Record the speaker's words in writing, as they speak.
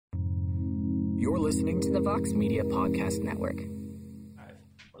You're listening to the Vox Media Podcast Network.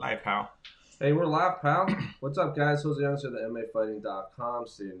 We're live, pal. Hey, we're live, pal. What's up, guys? Jose Youngster, the MMAfighting.com,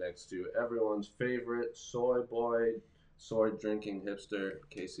 sitting next to everyone's favorite soy boy, soy drinking hipster,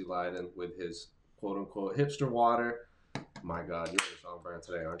 Casey Leiden, with his quote-unquote hipster water. My God, you're the song brand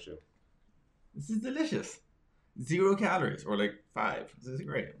today, aren't you? This is delicious. 0 calories, or like 5. This is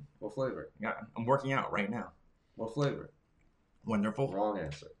great. What flavor? Yeah, I'm working out right now. What flavor? Wonderful. Wrong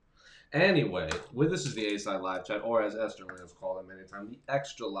answer. Anyway, this is the A-Side Live Chat, or as Esther has called it many times, the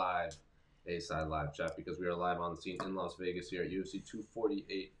Extra Live A-Side Live Chat, because we are live on the scene in Las Vegas here at UFC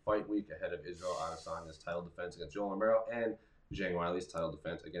 248 Fight Week ahead of Israel Adesanya's title defense against Yoel Romero and Zhang Weili's title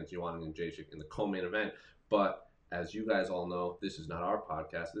defense against Joanna Jędrzejczyk in the co-main event. But as you guys all know, this is not our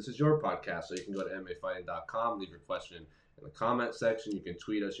podcast. This is your podcast, so you can go to MMAfighting.com, leave your question in the comment section. You can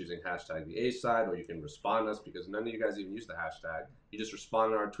tweet us using hashtag the A-Side, or you can respond to us because none of you guys even use the hashtag. You just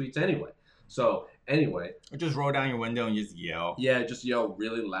respond to our tweets anyway. So, anyway. Or just roll down your window and just yell. Yeah, just yell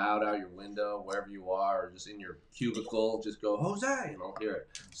really loud out your window, wherever you are, or just in your cubicle. Just go, Jose, and I'll hear it.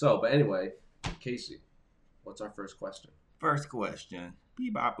 So, but anyway, Casey, what's our first question? First question.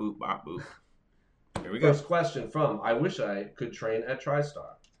 Beep, bop, boop, bop, boop. Here we go. First question from I wish I could train at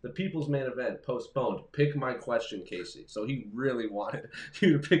TriStar. The People's Main Event postponed. Pick my question, Casey. So he really wanted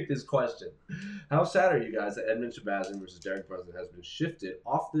you to pick this question. How sad are you guys that Edmund Shabazian versus Derek Brunson has been shifted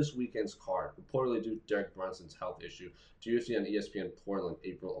off this weekend's card, reportedly due to Derek Brunson's health issue, to UFC on ESPN Portland,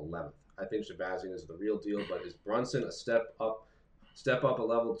 April 11th? I think Shabazian is the real deal, but is Brunson a step up a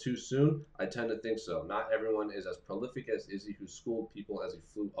level too soon? I tend to think so. Not everyone is as prolific as Izzy, who schooled people as he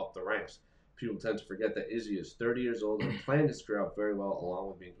flew up the ranks. People tend to forget that Izzy is 30 years old and planned his career out very well, along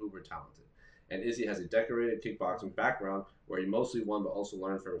with being uber talented. And Izzy has a decorated kickboxing background where he mostly won but also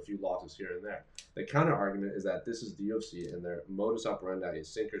learned from a few losses here and there. The counter argument is that this is the UFC and their modus operandi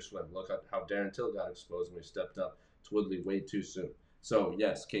is sink or swim. Look at how Darren Till got exposed when he stepped up to Woodley way too soon. So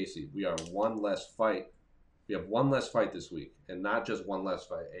yes, Casey, we are one less fight. We have one less fight this week, and not just one less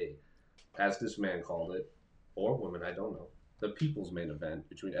fight. As this man called it, or woman, I don't know. The People's Main Event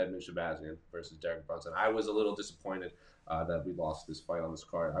between Edmund Shabazian versus Derek Brunson. I was a little disappointed that we lost this fight on this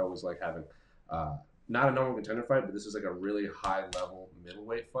card. I always like having not a normal contender fight, but this is like a really high-level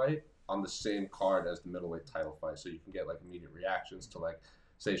middleweight fight on the same card as the middleweight title fight. So you can get like immediate reactions to, like,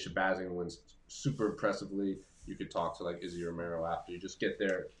 say Shabazian wins super impressively. You could talk to like Izzy Romero after. You just get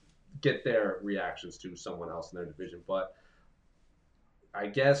their reactions to someone else in their division. But I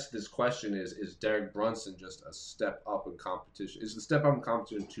guess this question is Derek Brunson just a step up in competition? Is the step up in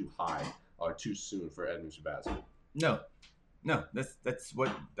competition too high or too soon for Edmund Shabazian? No, that's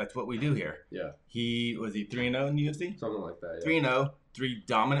what we do here. Yeah. He 3-0 in the UFC? Something like that, yeah. 3-0, 3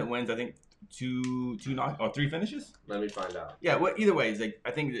 dominant wins, I think 3 finishes? Let me find out. Yeah, well, either way, it's like,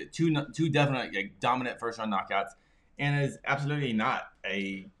 I think that two definite dominant first round knockouts, and is absolutely not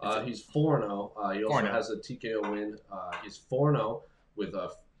a... he's 4-0. He also has a TKO win. He's 4-0. With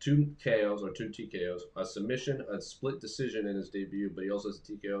 2 KOs or 2 TKOs, a submission, a split decision in his debut, but he also has a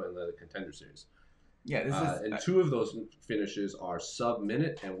TKO in the Contender Series. Yeah, this is, and 2 of those finishes are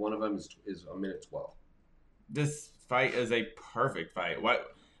sub-minute, and one of them is a minute 12. This fight is a perfect fight.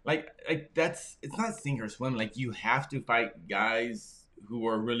 What, like that's, it's not sink or swim. Like, you have to fight guys who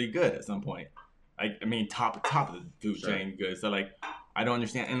are really good at some point. Like, I mean, top of the food chain good. So, like, I don't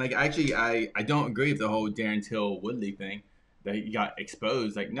understand. And, like, actually, I don't agree with the whole Darren Till Woodley thing. That he got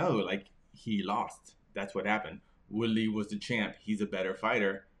exposed. Like, no, like, he lost. That's what happened. Woodley was the champ. He's a better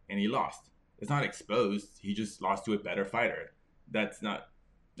fighter, and he lost. It's not exposed. He just lost to a better fighter. That's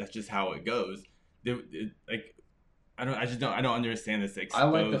just how it goes. I don't understand this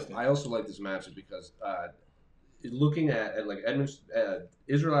exposed. I also like this matchup because looking at like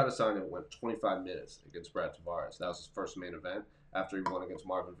Israel Adesanya went 25 minutes against Brad Tavares. That was his first main event after he won against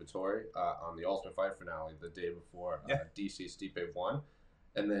Marvin Vettori on the Ultimate Fight finale the day before DC Stipe won.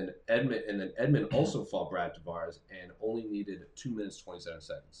 And then Edmund also fought Brad Tavares and only needed 2 minutes 27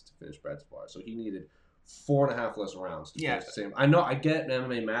 seconds to finish Brad Tavares. So he needed 4.5 less rounds to finish the same. I know, I get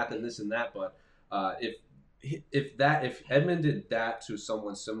MMA math and this and that, but if Edmund did that to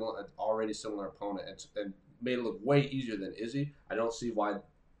someone similar, an already similar opponent, and made it look way easier than Izzy, I don't see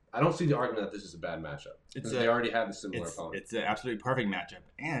the argument that this is a bad matchup. Because they already have a similar opponent. It's an absolutely perfect matchup.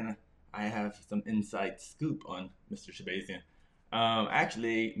 And I have some inside scoop on Mr. Shabazian.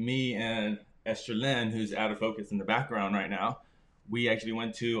 Actually, me and Esther Lynn, who's out of focus in the background right now, we actually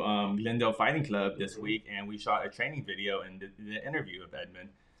went to Glendale Fighting Club this week, and we shot a training video and did the interview of Edmund.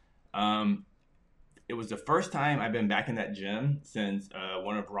 It was the first time I've been back in that gym since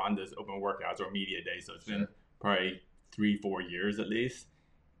one of Rhonda's open workouts or media days. So it's been probably 3-4 years at least.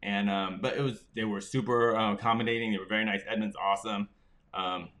 But they were super accommodating. They were very nice. Edmund's awesome.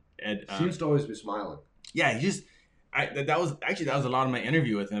 Seems to always be smiling. Yeah, that was a lot of my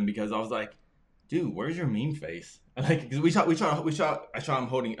interview with him, because I was like, dude, where's your mean face? Like, because I shot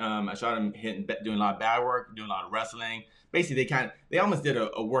him hitting, doing a lot of bad work, doing a lot of wrestling. Basically, they almost did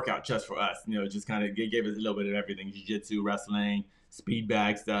a workout just for us. Just kind of gave us a little bit of everything: jiu-jitsu, wrestling, speed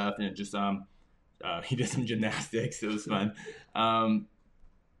bag stuff, and just he did some gymnastics. It was fun.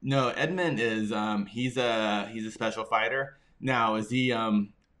 No, Edmund is he's a special fighter. Now, is he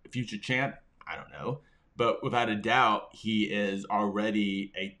future champ? I don't know. But without a doubt, he is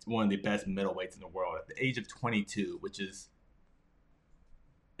already one of the best middleweights in the world at the age of 22, which is,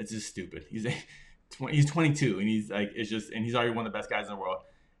 it's just stupid. He's 22, and he's already one of the best guys in the world.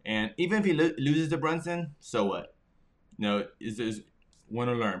 And even if he loses to Brunson, so what? Is win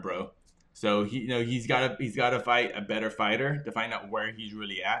or learn, bro. So he's got to fight a better fighter to find out where he's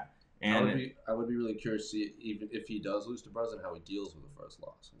really at. And I would be really curious to see, even if he does lose to Brunson, how he deals with the first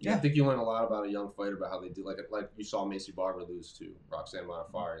loss. Yeah. I think you learn a lot about a young fighter, about how they do. Like you saw Macy Barber lose to Roxanne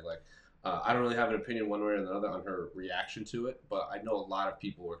Modafferi. Like, I don't really have an opinion one way or the other on her reaction to it, but I know a lot of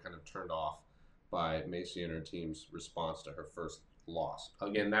people were kind of turned off by Macy and her team's response to her first loss.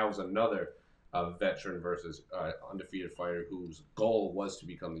 Again, that was another veteran versus undefeated fighter whose goal was to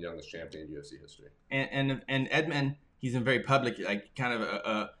become the youngest champion in UFC history. And Edmund, he's in very public, like kind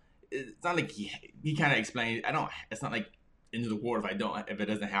of it's not like he kind of explained. It's not like into the war if it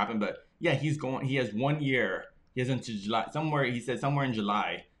doesn't happen. But yeah, he has 1 year. He has until July. He said somewhere in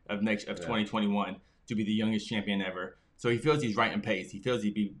July of 2021 to be the youngest champion ever. So he feels he's right in pace. He feels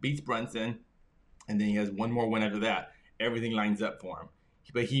he beats Brunson, and then he has one more win after that. Everything lines up for him.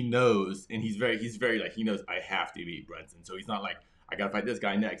 But he knows, and he's very like, he knows, I have to beat Brunson. So he's not like, I gotta fight this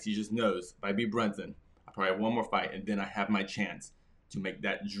guy next. He just knows, if I beat Brunson, I probably have one more fight, and then I have my chance to make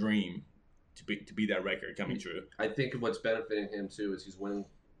that dream, to be that record coming true. I think what's benefiting him too is he's winning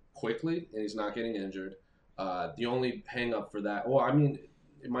quickly and he's not getting injured. The only hang up for that, well, I mean,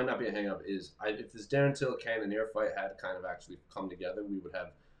 it might not be a hang up, is if this Darren Till Cannonier fight had kind of actually come together, we would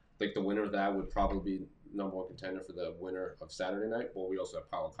have, like, the winner of that would probably be number one contender for the winner of Saturday night. Well, we also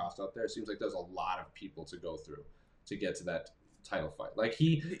have Paulo Costa up there. It seems like there's a lot of people to go through to get to that title fight. Like,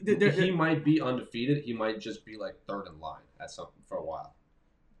 he might be undefeated. He might just be like third in line at something for a while.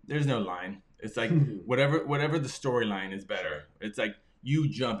 There's no line. It's like whatever the storyline is better. It's like you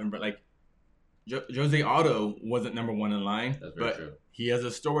jump and like Jose Aldo wasn't number one in line, but true. He has a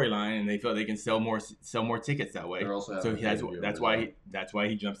storyline, and they feel they can sell more tickets that way. So that's why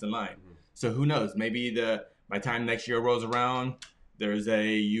he jumps in line. Mm-hmm. So who knows? Maybe by the time next year rolls around, there's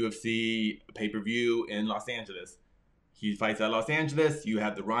a UFC pay-per-view in Los Angeles. He fights at Los Angeles. You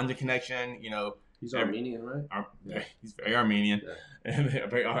have the Ronda connection. He's Armenian, right? He's very Armenian.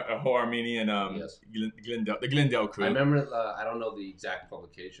 Yeah. A whole Armenian. Yes. The Glendale crew. I remember. I don't know the exact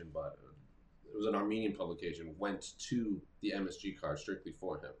publication, but it was an Armenian publication. Went to the MSG card strictly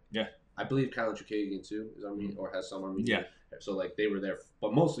for him. Yeah. I believe Khalid Chukagian too is Armenian, or has some Armenian. Yeah. So like they were there,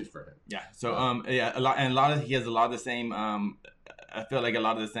 but mostly for him. Yeah. So he has a lot of the same. I feel like a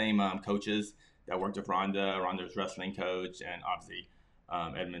lot of the same coaches that worked with Ronda's wrestling coach, and obviously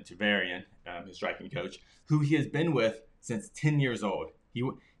Edmund Tavarian, his striking coach, who he has been with since 10 years old.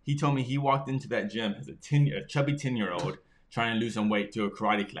 He told me he walked into that gym as a chubby 10-year-old trying to lose some weight to a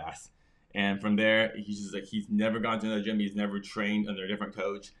karate class, and from there he's just like, he's never gone to another gym. He's never trained under a different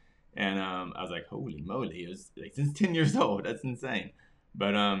coach. And I was like, holy moly, it was like since 10 years old. That's insane.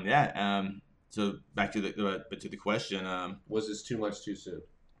 But so back to the question. Was this too much too soon?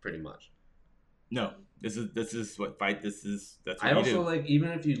 Pretty much. No, this is what fight. That's what I also do. Like, even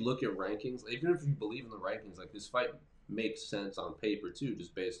if you look at rankings, even if you believe in the rankings, like, this fight makes sense on paper too,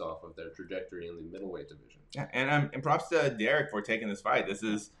 just based off of their trajectory in the middleweight division. Yeah, and props to Derek for taking this fight. This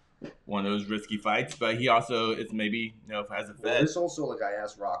is one of those risky fights, but he also, it's maybe, has a fit. Well, this also, like, I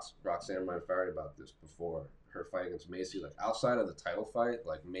asked Roxanne Modafferi about this before her fight against Macy. Like, outside of the title fight,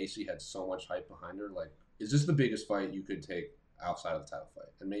 like, Macy had so much hype behind her. Like, is this the biggest fight you could take outside of the title fight?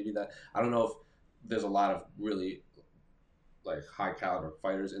 And maybe that, I don't know if there's a lot of really, like, high caliber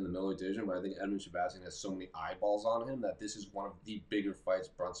fighters in the middleweight division, but I think Edmund Shabazian has so many eyeballs on him that this is one of the bigger fights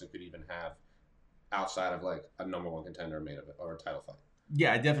Brunson could even have outside of, like, a number one contender main event or a title fight.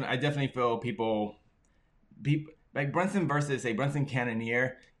 Yeah, I definitely feel people like Brunson versus, say, Brunson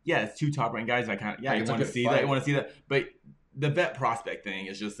Cannonier. Yeah, it's two top ranked guys. I you want to see that. You want to see that. But the vet prospect thing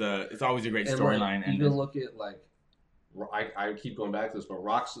is just it's always a great storyline. And even look at, like, I keep going back to this, but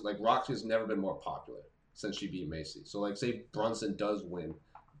Roxy has never been more popular since she beat Macy. So, like, say Brunson does win,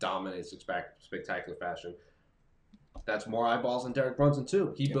 dominates in spectacular fashion. That's more eyeballs than Derek Brunson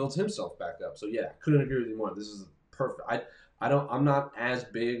too. He builds himself back up. So yeah, couldn't agree with you more. This is perfect. I'm not as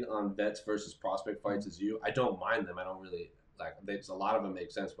big on vets versus prospect fights as you. I don't mind them. I don't really like. There's a lot of them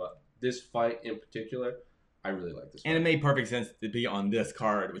make sense, but this fight in particular, I really like this fight. And it made perfect sense to be on this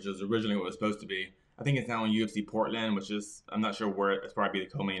card, which is originally what it was supposed to be. I think it's now on UFC Portland, which is I'm not sure where it's probably the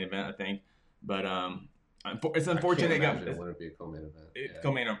co-main event. I think, but it's unfortunate. It wouldn't be a co-main event.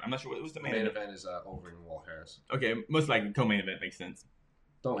 Co-main. I'm not sure what was the main event. Is over in Walt Harris. Okay, most likely co-main event makes sense.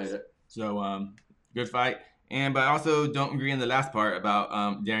 Don't hate it. So good fight. But I also don't agree in the last part about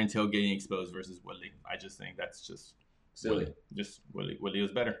Darren Till getting exposed versus Woodley. I just think that's just silly. Woodley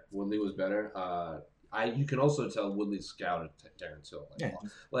was better. Woodley was better. You can also tell Woodley scouted Darren Till.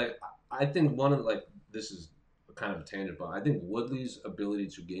 I think one of this is kind of a tangent, but I think Woodley's ability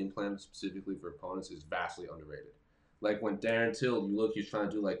to game plan specifically for opponents is vastly underrated. Like when Darren Till, you look, he's trying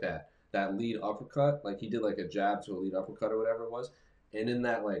to do like that lead uppercut, like he did like a jab to a lead uppercut or whatever it was. And in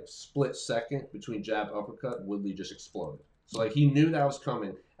that split second between jab uppercut, Woodley just exploded. So he knew that was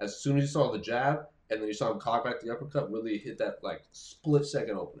coming. As soon as he saw the jab, and then you saw him cock back the uppercut, Woodley hit that split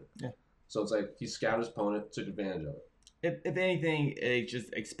second opening. Yeah. So it's he scouted his opponent, took advantage of it. If anything, it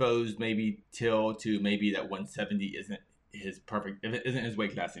just exposed maybe Till to maybe that 170 isn't his perfect. If it isn't his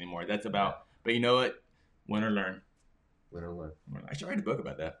weight class anymore, that's about. But you know what? Win or learn. Win or learn. I should write a book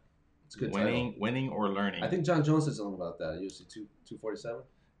about that. It's a good winning or learning. I think John Jones said something about that. UFC 247.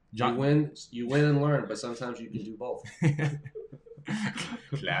 You win and learn, but sometimes you can do both.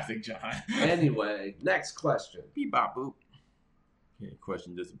 Classic John. Anyway, next question. Beep bop boop. Okay,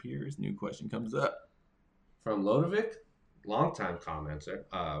 question disappears. New question comes up. From Lodovic, longtime commenter,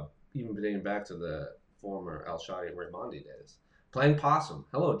 even dating back to the former El Shadi Raimondi days. Playing possum.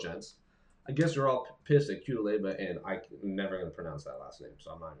 Hello, gents. I guess you're all pissed at Cutelaba, and I'm never going to pronounce that last name,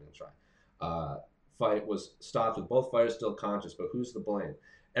 so I'm not even going to try. Fight was stopped with both fighters still conscious, but who's to blame?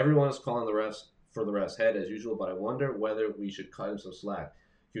 Everyone is calling the refs for the refs' head as usual, but I wonder whether we should cut him some slack.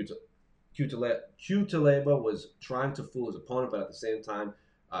 Cutelaba was trying to fool his opponent, but at the same time,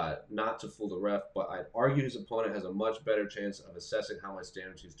 not to fool the ref, but I'd argue his opponent has a much better chance of assessing how much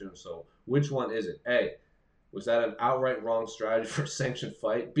damage he's doing. So which one is it? A, was that an outright wrong strategy for a sanctioned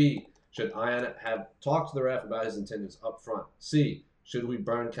fight? B, should Ion have talked to the ref about his intentions up front? C, should we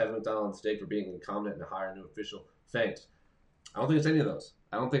burn Kevin McDonald on the stake for being incompetent and hire a new official? Thanks. I don't think it's any of those.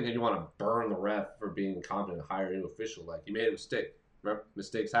 I don't think that you want to burn the ref for being incompetent and hire a new official. He made a mistake. Remember,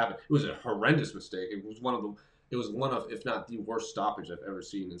 mistakes happen. It was a horrendous mistake. It was one of, if not the worst stoppage I've ever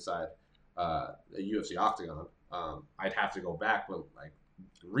seen inside a UFC octagon. I'd have to go back, but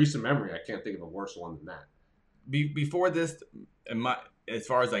recent memory, I can't think of a worse one than that. Before this, as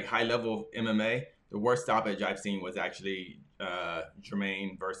far as high level MMA, the worst stoppage I've seen was actually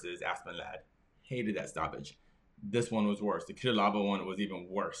Jermaine versus Aspen Ladd. Hated that stoppage. This one was worse. The Cutelaba one was even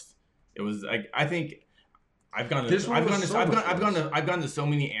worse. It was I think. I've gone to so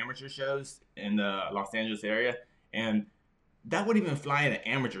many amateur shows in the Los Angeles area, and that wouldn't even fly at an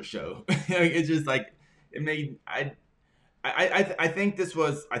amateur show. It's just it made I think it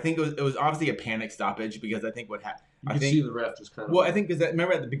was obviously a panic stoppage because I think what happened. I think see the ref just kind of. Well, I think because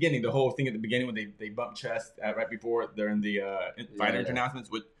remember at the beginning, the whole thing at the beginning when they bumped chest right before during the fighter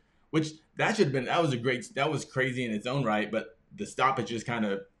announcements, which that was crazy in its own right, but the stoppage just kind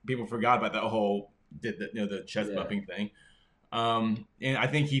of people forgot about that whole. Did the chest bumping thing, and I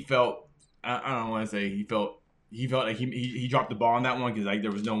think he felt I don't want to say he felt like he dropped the ball on that one because there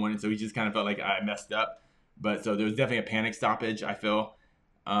was no one, so he just kind of felt like I messed up. But so there was definitely a panic stoppage. I feel,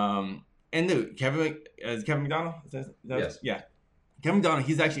 and dude, Kevin McDonald. Yes. Yeah, Kevin McDonald.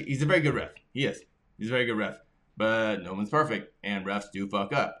 He's a very good ref. He's a very good ref, but no one's perfect, and refs do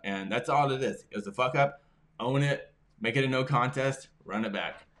fuck up, and that's all it is. It was a fuck up. Own it. Make it a no contest. Run it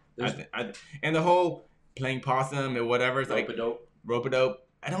back. And the whole playing possum or whatever, it's rope-a-dope.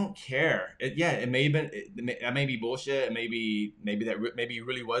 I don't care. It may have been. That may be bullshit. Maybe he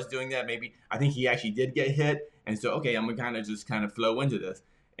really was doing that. Maybe I think he actually did get hit, and so okay, I'm gonna kind of flow into this.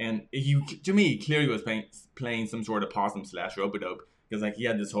 And to me, clearly was playing some sort of possum / rope-a-dope because he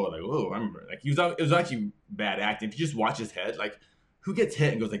had this whole whoa. I remember it was actually bad acting. If you just watch his head, who gets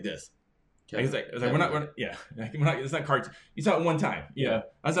hit and goes like this. It's we're not it's not cartoon. You saw it one time. Yeah.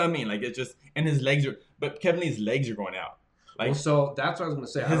 That's what I mean. It's just and his legs are but Kevin Lee's legs are going out. So that's what I was gonna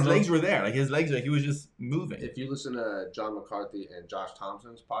say. His legs were there. His legs he was just moving. If you listen to John McCarthy and Josh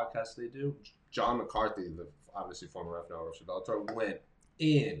Thompson's podcast they do, John McCarthy, the obviously former ref now UFC Bellator, went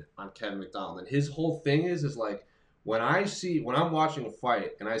in on Kevin McDonald. And his whole thing is when I'm watching a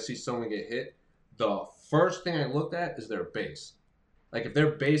fight and I see someone get hit, the first thing I look at is their base. If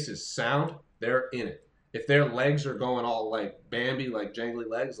their base is sound, they're in it. if their legs are going all like Bambi, like jangly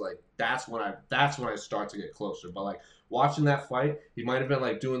legs, like that's when I start to get closer. But like watching that fight, he might have been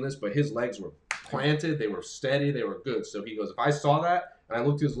like doing this, but his legs were planted, they were steady, they were good. So he goes, if I saw that and I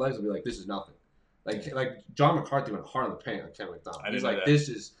looked at his legs, I'd be like, this is nothing. Like John McCarthy went hard in the paint on Ken McDonald. He's like, this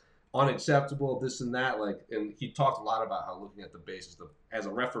is unacceptable, this and that. Like, and he talked a lot about how looking at the bases, as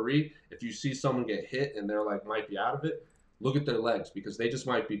a referee, if you see someone get hit and they're like might be out of it, look at their legs because they just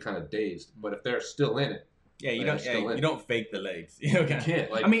might be kind of dazed. But if they're still in it, you don't fake the legs. You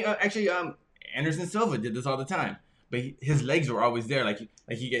can't. Like, I mean, actually, Anderson Silva did this all the time, but his legs were always there. Like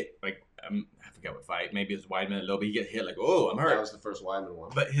he get like I forget what fight, maybe it's Weidman a little, but he get hit like, oh, I'm hurt. That was the first Weidman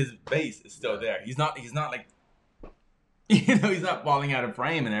one. But his base is still there. He's not like, he's not falling out of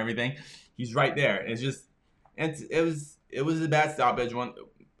frame and everything. He's right there. It's just, it was a bad stoppage.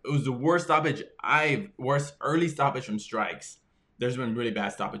 It was the worst stoppage worst early stoppage from strikes. There's been really bad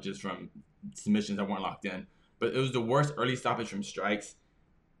stoppages from submissions that weren't locked in, but it was the worst early stoppage from strikes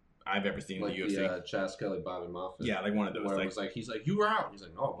I've ever seen like in the UFC. The Chas Kelly Bobby Moffitt. Yeah, like one of those. Where it was like, he's like, you were out. He's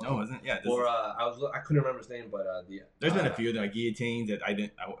like, no, it wasn't. Yeah. Or I couldn't remember his name, but there's been a few like guillotines that I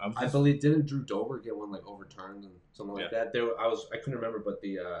didn't. I believe didn't Drew Dober get one like overturned and something like that. I couldn't remember, but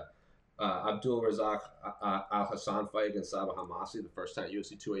the Abdul Razak Al Hassan fight against Sabah Hamasi the first time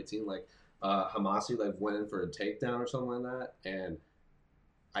UFC 218, like Hamasi like went in for a takedown or something like that, and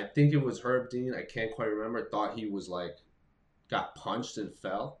I think it was Herb Dean. I can't quite remember. Thought he was like got punched and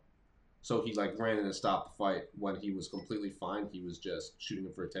fell. So he like ran in and stopped the fight when he was completely fine. He was just shooting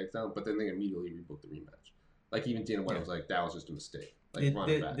him for a takedown, but then they immediately rebooked the rematch. Like even Dana White was like, "That was just a mistake." Like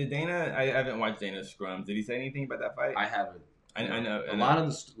did Dana? I haven't watched Dana's scrums. Did he say anything about that fight? I haven't. I know. A lot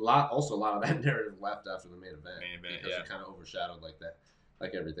of that narrative left after the main event because yeah. it kind of overshadowed like that,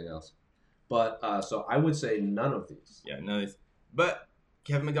 like everything else. But so I would say none of these. Yeah, none of these. But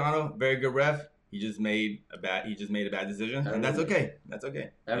Kevin McDonald, very good ref. He just made a bad decision, and that's okay. That's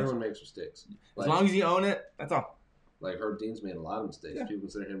okay. Everyone makes mistakes. As long as you own it, that's all. Like Herb Dean's made a lot of mistakes. Yeah. People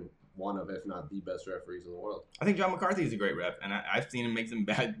consider him one of, if not the best referees in the world. I think John McCarthy is a great ref, and I've seen him make some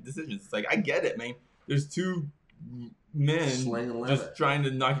bad decisions. It's like, I get it, man. There's two men just trying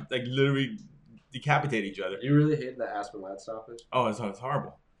to knock, like, literally decapitate each other. You really hated that Aspen Ladd stoppage? Oh, it's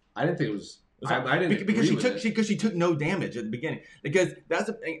horrible. I didn't think it was. I didn't because she took no damage at the beginning. Because that's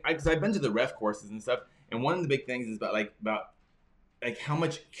the thing. Because I've been to the ref courses and stuff, and one of the big things is about how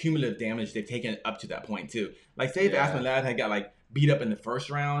much cumulative damage they've taken up to that point too. Like, say if Aspen Ladd had got like beat up in the first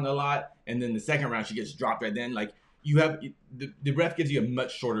round a lot, and then the second round she gets dropped right then. Like, you have the ref gives you a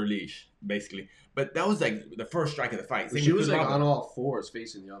much shorter leash basically. But that was like the first strike of the fight. She was like on all fours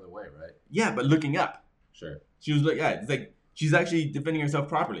facing the other way, right? Yeah, but looking up. Sure. She was like, it's like she's actually defending herself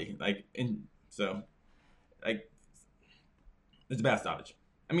properly. Like, and so, like, it's a bad stoppage.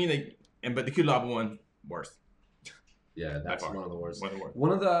 I mean, like, but the Kudlaba one worse. Yeah, that's one of the worst.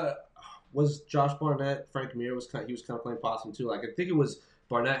 One of the was Josh Barnett. Frank Mir was kind of playing possum too. Like, I think it was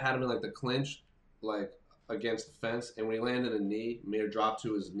Barnett had him in like the clinch, like against the fence, and when he landed a knee, Mir dropped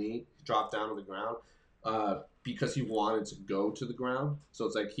to his knee, dropped down to the ground, because he wanted to go to the ground. So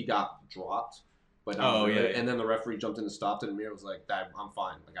it's like he got dropped, but and then the referee jumped in and stopped it, and Mir was like, "I'm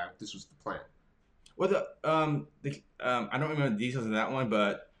fine. Like, this was the plan." Well, I don't remember the details of that one,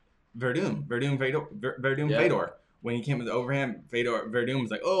 but Verdum Fedor. When he came with the overhand, Verdum was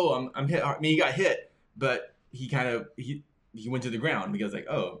like, "Oh, I'm hit." I mean, he got hit, but he went to the ground because like,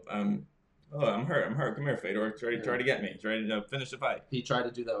 I'm hurt. Come here, Fedor. Try to get me. Try to finish the fight. He tried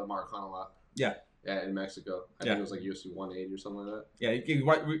to do that with Mark Hunt a lot. Yeah, in Mexico. I think it was like UFC 180 or something like that. Yeah, you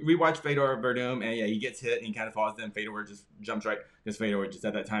rewatch Fedor Verdum, and he gets hit and he kind of falls. Then Fedor just jumps right because Fedor just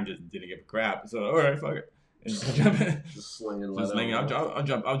at that time just didn't give a crap. So all right, fuck it. And just jump in. Just slinging. I'll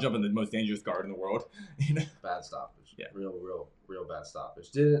jump in the most dangerous guard in the world. Bad stoppage. Yeah. Real bad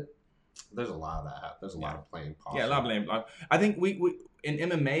stoppage. There's a lot of that. There's a lot of playing possum. Yeah, a lot of playing possum. I think we in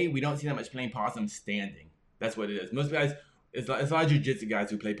MMA we don't see that much playing possum standing. That's what it is. Most guys, it's a lot of jiu-jitsu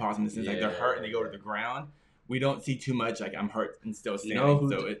guys who play possum in the sense like they're hurt and they go to the ground. We don't see too much like I'm hurt and still standing.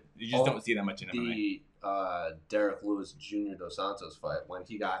 You just don't see that much in MMA. Derek Lewis Jr. Dos Santos fight when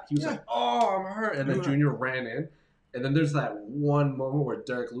he was like, "Oh, I'm hurt," and then Junior ran in, and then there's that one moment where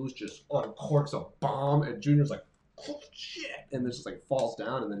Derek Lewis just uncorks a bomb, and Junior's like, "Oh shit," and then just like falls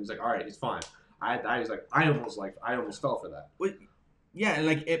down, and then he's like, "All right, he's fine." I almost fell for that. Yeah, and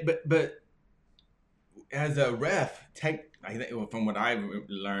like it, but as a ref, I think from what I've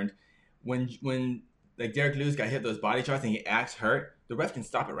learned, when like Derek Lewis got hit those body shots and he acts hurt, the ref can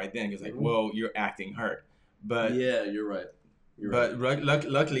stop it right then because like, well, you're acting hurt. But yeah, you're right.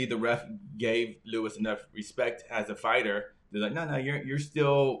 Luckily, the ref gave Lewis enough respect as a fighter they're like, no, you're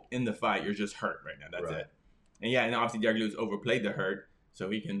still in the fight. You're just hurt right now. That's it. And yeah, and obviously Derek Lewis overplayed the hurt, so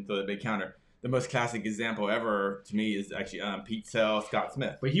he can throw the big counter. The most classic example ever to me is actually Pete Sell, Scott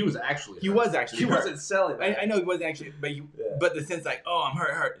Smith. But he was actually hurt. He was actually He hurt. wasn't selling that. I know he wasn't actually, but the sense like, oh, I'm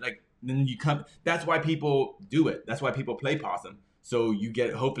hurt. Like, then you come. That's why people do it. That's why people play possum. So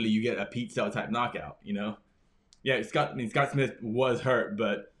hopefully you get a Pete Sell type knockout, you know? Yeah, Scott Smith was hurt,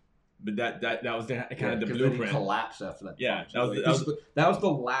 but that was kind of the blueprint. Then he collapsed after that. Yeah, punch. That was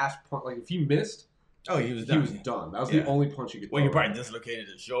the last punch. Like if he missed, he was done. That was the only punch you could. Well, he probably dislocated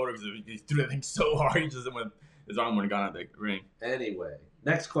his shoulder because he threw that thing so hard. His arm would have gone out the ring. Anyway,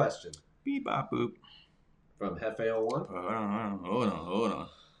 next question. Beep bop boop. From Hefe01. Hold on.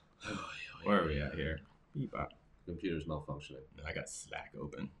 Where are we at here? Beep bop. Computer's malfunctioning. I got Slack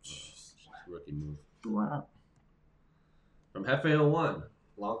open. Rookie move. Wow. From Hefe01,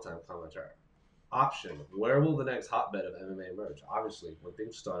 longtime commentator. Option: where will the next hotbed of MMA emerge? Obviously, when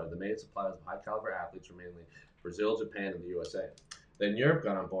things started, the main suppliers of high-caliber athletes were mainly Brazil, Japan, and the USA. Then Europe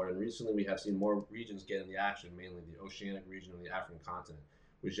got on board, and recently we have seen more regions get in the action, mainly the Oceanic region and the African continent.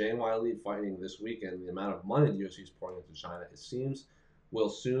 With Zhang Weili fighting this weekend, the amount of money the UFC is pouring into China, it seems will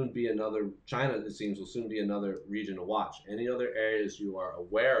soon be another region to watch. Any other areas you are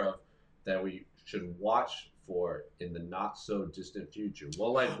aware of that we should watch for in the not so distant future?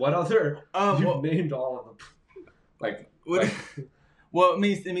 Well, like what other? You've named all of them. Well, let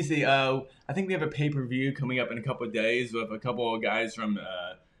me see. I think we have a pay-per-view coming up in a couple of days with a couple of guys from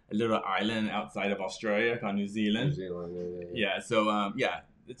a little island outside of Australia called New Zealand. Yeah. So I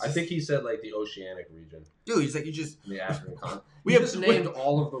think he said like the Oceanic region. Dude, he's like the African continent. We have named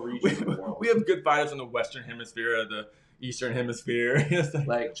all of the regions in the world. We have good fighters in the Western Hemisphere, the Eastern Hemisphere.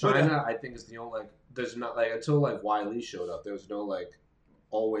 Like China, I think is the only there's not until Weili showed up. There's no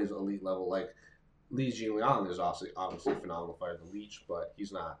always elite level Li Jingliang is obviously a phenomenal fighter, the Leech, but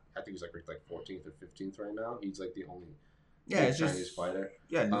he's not. I think he's ranked 14th or 15th right now. He's the only Chinese fighter.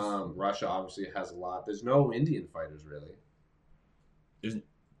 Yeah. Russia obviously has a lot. There's no Indian fighters really. There's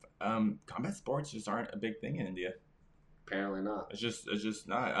combat sports just aren't a big thing in India. Apparently not. It's just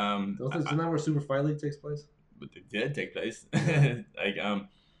not. Isn't that where Super Fight League takes place? But it did take place.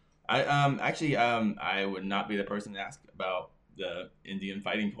 I would not be the person to ask about the Indian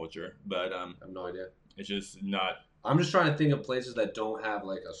fighting culture, but I have no idea. It's just not. I'm just trying to think of places that don't have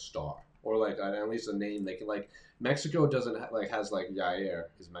a star or at least a name they can Mexico doesn't has Yair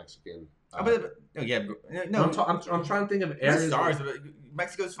is Mexican. I'm trying to think of areas. Stars, but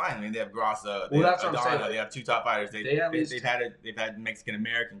Mexico's fine. I mean, they have Grasso. That's what I'm saying. They have two top fighters. They've had Mexican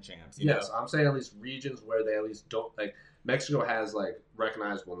American champs. Yes, I'm saying at least regions where they at least don't Mexico has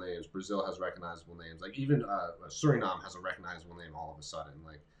recognizable names. Brazil has recognizable names. Even Suriname has a recognizable name all of a sudden.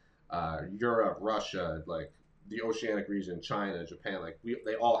 Europe, Russia, the Oceanic region, China, Japan.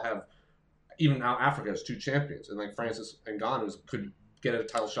 They all have. Even now, Africa has two champions, and Francis Ngannou could get a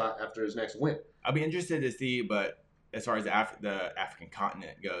title shot after his next win. I'll be interested to see, but as far as the African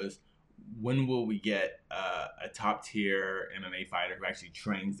continent goes, when will we get a top tier MMA fighter who actually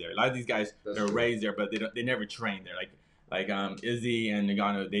trains there? A lot of these guys they're raised there, but they never train there. Izzy and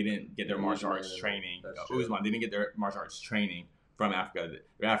Ngannou, they didn't get their martial arts training. Usman, they didn't get their martial arts training from Africa.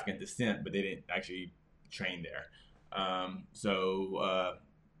 They're African descent, but they didn't actually train there.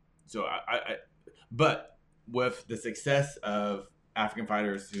 But with the success of African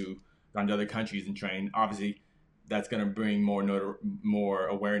fighters who gone to other countries and trained, obviously that's going to bring more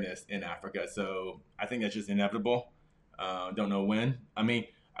awareness in Africa. So I think that's just inevitable. Don't know when. I mean,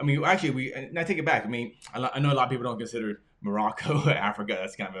 actually, I take it back. I mean, I know a lot of people don't consider Morocco Africa.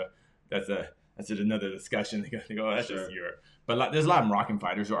 That's another discussion. They go, that's just Europe. But there's a lot of Moroccan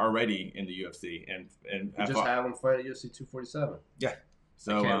fighters who are already in the UFC and we just had one fight at UFC 247. Yeah.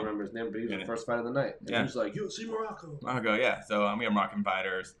 So I can't remember his name, but he was the first fight of the night. And he was like, UFC Morocco. Morocco, yeah. So we have Moroccan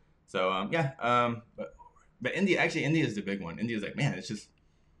fighters. So but India is the big one. India's man, it's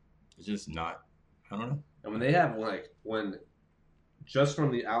just not. I don't know. And when they have when just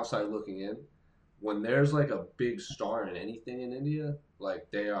from the outside looking in, when there's a big star in anything in India,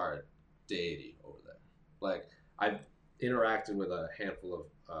 they are deity over there. I've interacted with a handful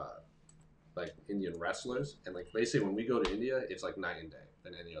of Indian wrestlers, and they say when we go to India, it's night and day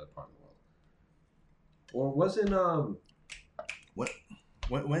than any other part of the world. Or wasn't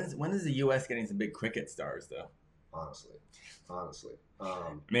when is the U.S. getting some big cricket stars though? Honestly.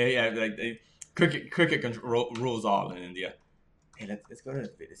 Cricket rules all in India. Hey, let's go to a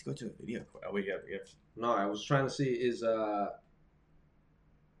video. Oh, we have. No, I was trying to see is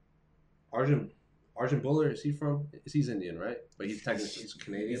Arjun Buller, is he from? He's Indian, right? But he's technically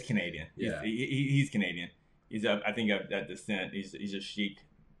Canadian. He's Canadian. Yeah. He's Canadian. He's I think of that descent. He's a Sheik.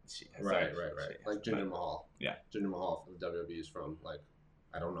 Right. Like Jinder Mahal. Yeah. Jinder Mahal from the WWE is from, like,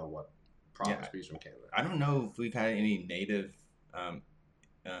 I don't know what province, but he's from Canada. I don't know if we've had any native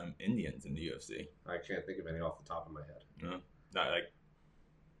Indians in the UFC. I can't think of any off the top of my head. No, not like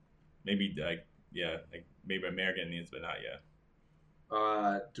maybe maybe American Indians, but not yet.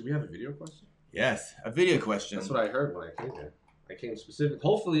 Do we have a video question? Yes, a video question. That's what I heard when I came here. I came specific.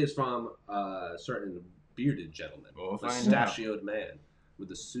 Hopefully, it's from a certain bearded gentleman, We'll a find mustachioed man with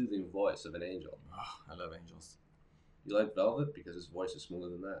the soothing voice of an angel. Oh, I love angels. You like Velvet because his voice is smoother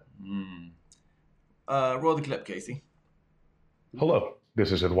than that. Roll the clip, Casey. Hello,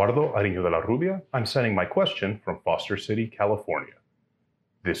 this is Eduardo Ariño de la Rubia. I'm sending my question from Foster City, California.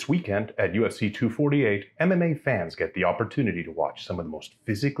 This weekend at UFC 248, MMA fans get the opportunity to watch some of the most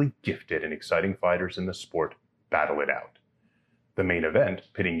physically gifted and exciting fighters in the sport battle it out. The main event,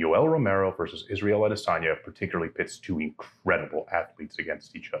 pitting Yoel Romero versus Israel Adesanya, particularly pits two incredible athletes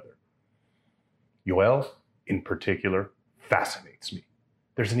against each other. Yoel, in particular, fascinates me.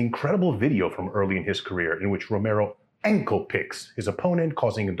 There's an incredible video from early in his career in which Romero ankle picks his opponent,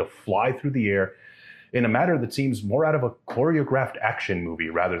 causing him to fly through the air in a manner that seems more out of a choreographed action movie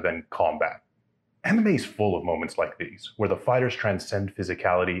rather than combat. MMA is full of moments like these, where the fighters transcend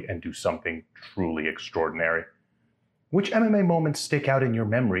physicality and do something truly extraordinary. Which MMA moments stick out in your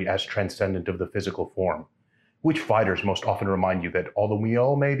memory as transcendent of the physical form? Which fighters most often remind you that although we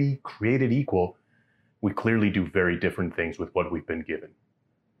all may be created equal, we clearly do very different things with what we've been given?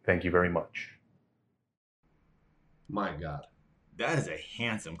 Thank you very much. My God. That is a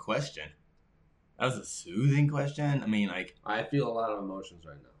handsome question. That was a soothing question. I mean, like... I feel a lot of emotions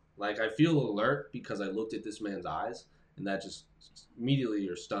right now. Like, I feel alert because I looked at this man's eyes, and that just immediately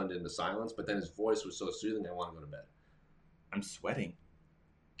you're stunned into silence, but then his voice was so soothing, I want to go to bed. I'm sweating.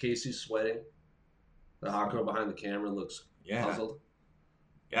 Casey's sweating. The hot girl behind the camera looks puzzled.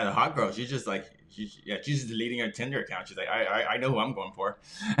 Yeah, the hot girl, she's just like... She's just deleting her Tinder account. She's like, I know who I'm going for.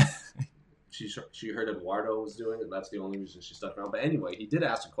 She heard Eduardo was doing it, and that's the only reason she stuck around. But anyway, he did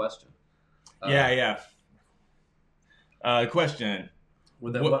ask a question. Question.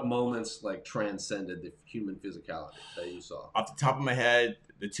 What moments like transcended the human physicality that you saw? Off the top of my head,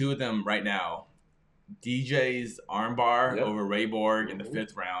 the two of them right now. DJ's armbar over Ray Borg in the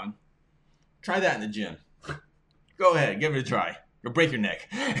 5th round. Try that in the gym. Go ahead, give it a try. You'll break your neck.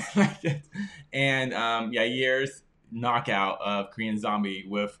 And Yair's knockout of Korean Zombie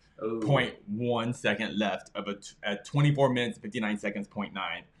with 0.1 second left of at 24 minutes 59 seconds 0.9.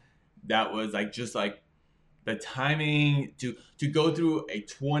 That was like just like the timing to go through a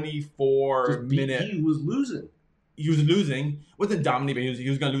 24-minute. He was losing. He was losing. Wasn't dominating, but he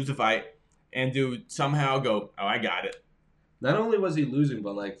was going to lose the fight, and somehow go, oh, I got it. Not only was he losing,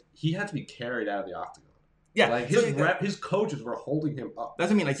 but like he had to be carried out of the octagon. Yeah, like his coaches were holding him up. That's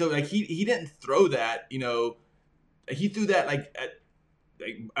what I mean. Like so, like he didn't throw that. You know, he threw that like at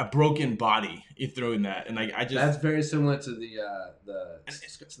a broken body. He threw in that, and like that's very similar to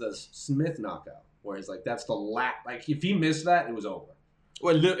the Smith knockout, where he's like that's the lap. Like if he missed that, it was over.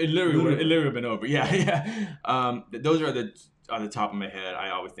 Well, it literally would have been over. Yeah. Those are on the top of my head.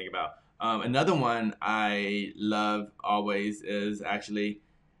 I always think about. Another one I love always is actually.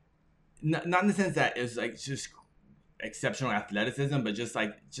 Not in the sense that it's like just exceptional athleticism, but just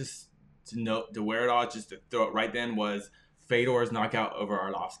to wear it all, just to throw it right then was Fedor's knockout over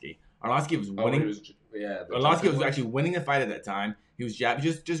Arlovsky. Arlovsky was winning. Arlovsky was actually winning the fight at that time. He was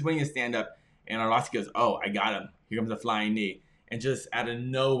just winning a stand up, and Arlovsky goes, "Oh, I got him! Here comes a flying knee!" And just out of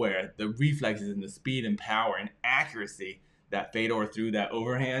nowhere, the reflexes and the speed and power and accuracy that Fedor threw that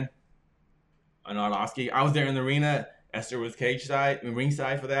overhand on Arlovsky. I was there in the arena. Esther was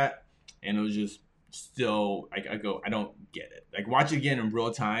ringside for that. And it was just still, I don't get it. Like, watch it again in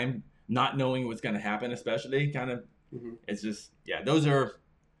real time, not knowing what's going to happen, especially, kind of. Mm-hmm. It's just, those are a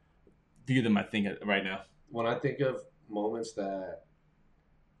few of them I think right now. When I think of moments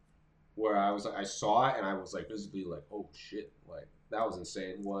where I saw it and I was like visibly like, oh shit, like that was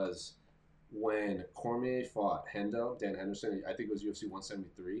insane, was when Cormier fought Dan Henderson. I think it was UFC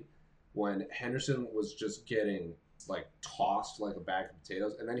 173, when Henderson was just getting like tossed like a bag of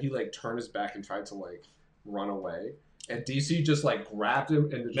potatoes, and then he like turned his back and tried to like run away, and DC just like grabbed him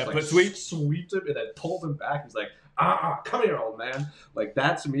and just like sweeped him and then pulled him back. He's like, come here, old man. Like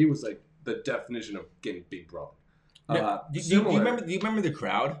that to me was like the definition of getting big brother. Do you remember the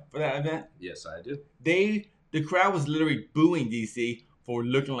crowd for that event? Yes, I do. The crowd was literally booing DC for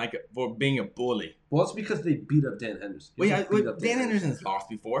being a bully. Well, it's because they beat up Dan Henderson. Dan Henderson's lost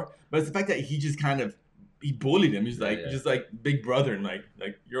before, but it's the fact that he just kind of he bullied him. He's like Yeah. just like big brother and like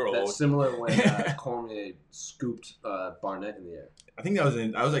you're old. That's similar when Cormier scooped Barnett in the air. I think that was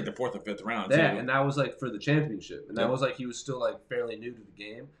like the 4th or 5th round. Yeah, too. and that was like for the championship, and that was like he was still like fairly new to the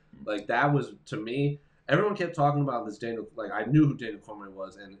game. Like that was to me. Everyone kept talking about this Daniel. Like I knew who Daniel Cormier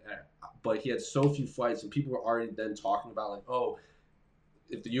was, but he had so few fights, and people were already then talking about like, oh,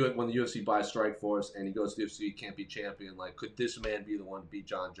 if when the UFC buys Strikeforce and he goes to the UFC, he can't be champion. Like, could this man be the one to beat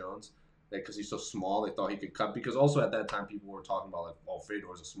John Jones? Like, because he's so small, they thought he could cut. Because also at that time, people were talking about like, oh,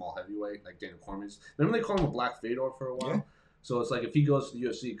 Fedor's a small heavyweight, like Daniel Cormier's. Remember they called him a Black Fedor for a while. Yeah. So it's like if he goes to the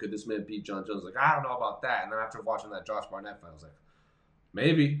UFC, could this man beat John Jones? Like I don't know about that. And then after watching that Josh Barnett fight, I was like,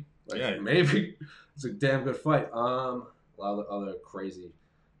 maybe, maybe it's a damn good fight. A lot of other crazy.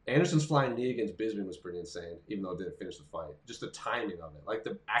 Anderson's flying knee against Bisping was pretty insane, even though it didn't finish the fight. Just the timing of it, like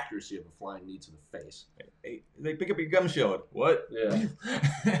the accuracy of a flying knee to the face. Hey, they pick up your gum shield. What? Yeah,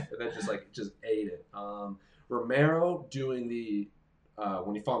 and then just ate it. Romero doing the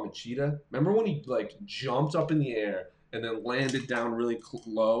when he fought Machida. Remember when he like jumped up in the air and then landed down really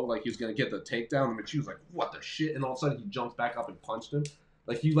low, like he was gonna get the takedown, and Machida was like, "What the shit?" And all of a sudden he jumps back up and punched him.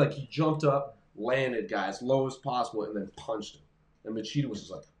 He jumped up, landed guy as low as possible, and then punched him. And Machida was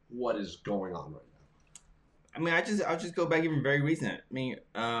just like, what is going on right now? I mean, I'll just go back even very recent. I mean,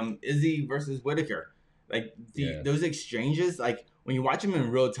 Izzy versus Whitaker. Like those exchanges, like when you watch them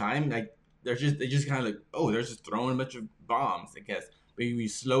in real time, like they just kind of like, oh, they're just throwing a bunch of bombs, I guess. But when you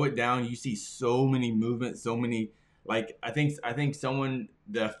slow it down, you see so many movements, so many like I think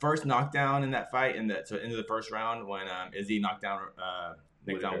the first knockdown in that fight into the first round when Izzy knocked down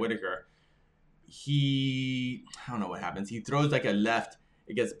Whitaker. I don't know what happens. He throws like a left,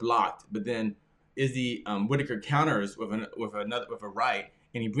 it gets blocked, but then Izzy Whitaker counters with a right,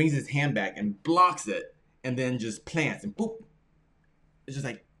 and he brings his hand back and blocks it, and then just plants and boop. It's just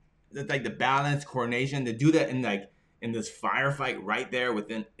like the balance, coordination to do that in this firefight right there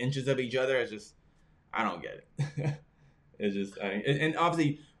within inches of each other. It's just I don't get it. It's just and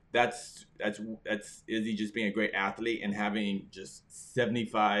obviously. That's Izzy just being a great athlete and having just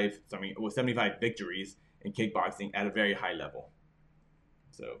 75 victories in kickboxing at a very high level.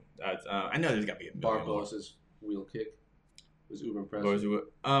 So that's I know there's got to be a million more. Barbosa's wheel kick was uber impressive.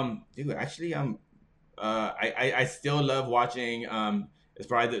 Dude, actually, I still love watching. It's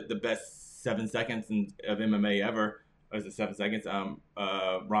probably the best 7 seconds of MMA ever. Or is it 7 seconds?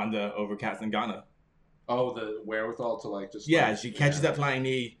 Ronda over Kat Zingano. Oh, the wherewithal to like just she catches that flying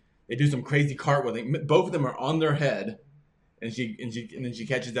knee. They do some crazy cartwheeling. Both of them are on their head, and then she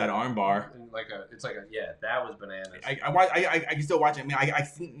catches that arm bar. And that was bananas. I can still watch it. I mean,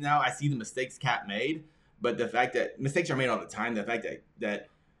 I see the mistakes Kat made, but the fact that mistakes are made all the time. The fact that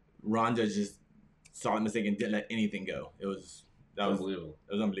Ronda just saw the mistake and didn't let anything go. It was unbelievable.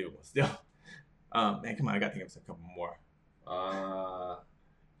 It was unbelievable. Still, man, come on, I got to think of a couple more.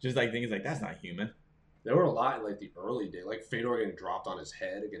 Just like things like that's not human. There were a lot in like the early days, like Fedor getting dropped on his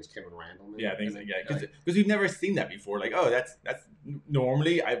head against Kevin Randleman. Yeah, things because we've never seen that before. Like, oh, that's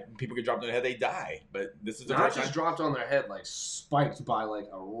normally people get dropped on their head, they die, but this is the not first just time. Dropped on their head, like spiked by like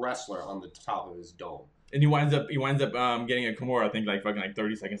a wrestler on the top of his dome. And he winds up getting a Kimura, I think, like fucking like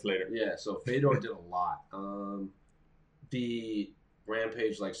 30 seconds later. Yeah, so Fedor did a lot. The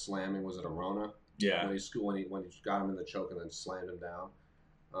Rampage like slamming was it Arona? Yeah. When he got him in the choke and then slammed him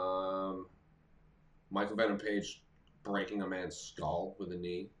down. Michael Venom Page breaking a man's skull with a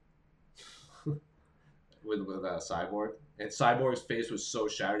knee with Cyborg. And Cyborg's face was so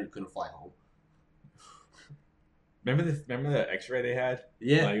shattered he couldn't fly home. Remember the X-ray they had?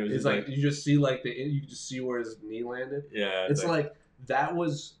 Yeah, like, it's like you just see you just see where his knee landed. Yeah, it's like that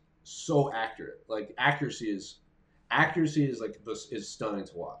was so accurate. Like accuracy is like is stunning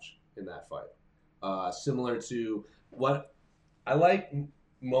to watch in that fight. Similar to what I like.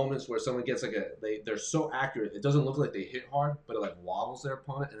 Moments where someone gets they're so accurate, it doesn't look like they hit hard, but it like wobbles their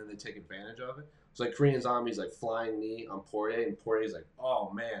opponent and then they take advantage of it. It's like Korean Zombie's like flying knee on Poirier, and Poirier's like,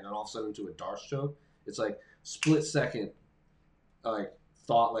 oh man, and all of a sudden into a Darce choke. It's like split second, like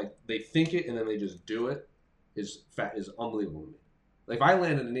thought, like they think it and then they just do it. Is unbelievable to me. Like if I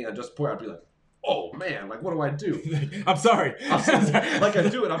landed a knee on just Poirier, I'd be like, oh man, like what do I do? I'm sorry. Like I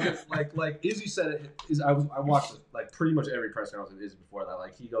do it. I'm just like Izzy said it. I watched like pretty much every press conference with Izzy before that.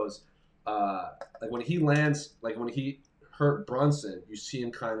 Like he goes, like when he lands, like when he hurt Brunson, you see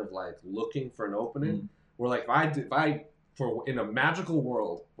him kind of like looking for an opening. Mm-hmm. Where like if I in a magical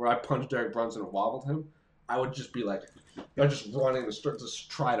world where I punched Derek Brunson and wobbled him, I would just be like, I'm just running to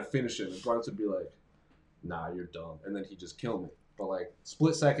just try to finish him, and Brunson would be like, nah, you're dumb, and then he just killed me. But like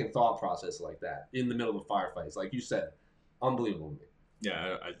split second thought process like that in the middle of a firefight, it's like you said, unbelievable to me.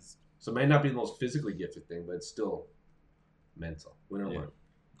 Yeah, So it may not be the most physically gifted thing, but it's still mental. Win or learn.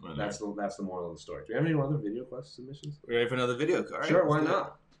 That's the moral of the story. Do we have any other video quest submissions? We're ready for another video. All right, sure, why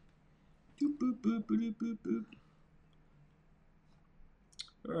not? Boop, boop, boop, boop, boop, boop.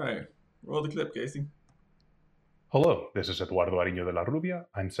 All right, roll the clip, Casey. Hello, this is Eduardo Ariño de la Rubia.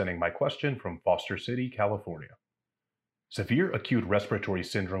 I'm sending my question from Foster City, California. Severe acute respiratory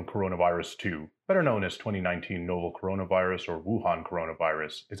syndrome coronavirus 2, better known as 2019 novel coronavirus or Wuhan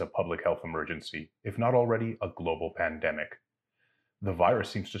coronavirus, is a public health emergency, if not already a global pandemic. The virus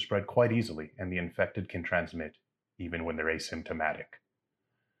seems to spread quite easily, and the infected can transmit, even when they're asymptomatic.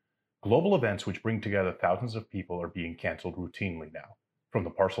 Global events which bring together thousands of people are being canceled routinely now. From the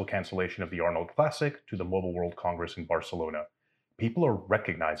partial cancellation of the Arnold Classic to the Mobile World Congress in Barcelona, people are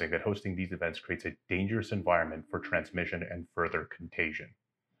recognizing that hosting these events creates a dangerous environment for transmission and further contagion.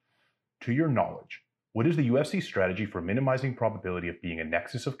 To your knowledge, what is the UFC strategy for minimizing probability of being a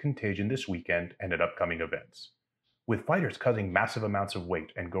nexus of contagion this weekend and at upcoming events? With fighters cutting massive amounts of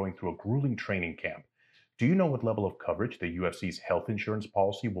weight and going through a grueling training camp, do you know what level of coverage the UFC's health insurance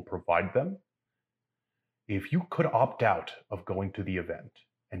policy will provide them? If you could opt out of going to the event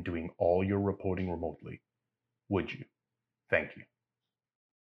and doing all your reporting remotely, would you? Thank you.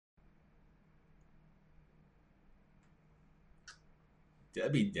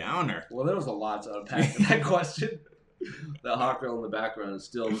 Debbie Downer. Well, there was a lot to unpack in that question. The hot girl in the background is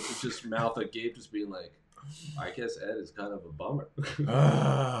still just mouth agape, just being like, I guess Ed is kind of a bummer.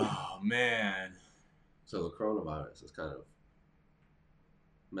 Oh, man. So the coronavirus is kind of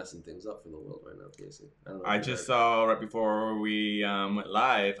messing things up for the world right now, Casey. I just saw right before we went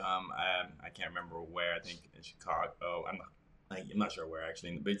live. I can't remember where. I think in Chicago. I'm not sure where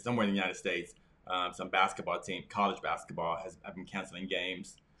actually, but somewhere in the United States. Some basketball team, college basketball, have been canceling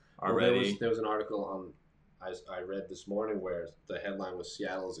games already. Well, there was an article on I read this morning where the headline was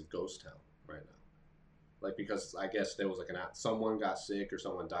Seattle is a ghost town right now. Like, because I guess there was like someone got sick or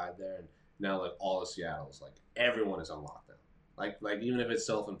someone died there, and now like all of Seattle's like everyone is on lockdown. Like even if it's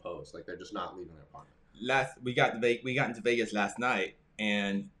self-imposed, like they're just not leaving their apartment. We got into Vegas last night,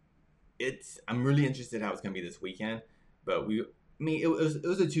 and I'm really interested how it's gonna be this weekend. But it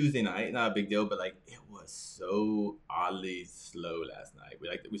was a Tuesday night, not a big deal, but like it was so oddly slow last night.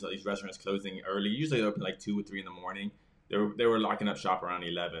 We saw these restaurants closing early. Usually they open like 2 or 3 in the morning. They were locking up shop around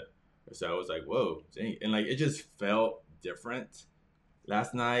 11 or so. I was like, whoa, and like it just felt different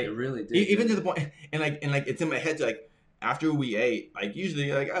last night. It really did, even to the point, and like it's in my head to like. After we ate, like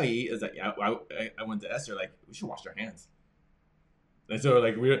usually, like I eat. It's like I went to Esther, like we should wash our hands. And so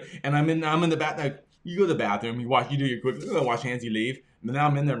like I'm in the bathroom. Like, you go to the bathroom, you do your quick, wash hands, you leave. And now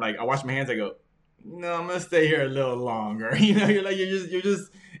I'm in there, like I wash my hands. I go, no, I'm gonna stay here a little longer. You know, you're just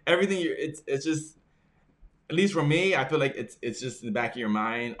everything. It's just at least for me, I feel like it's just in the back of your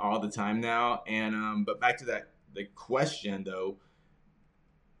mind all the time now. And but back to the question though,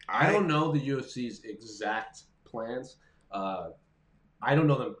 I don't know the UFC's exact plans. I don't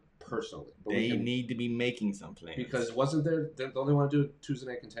know them personally. But they need to be making some plans. Because wasn't don't they want to do a Tuesday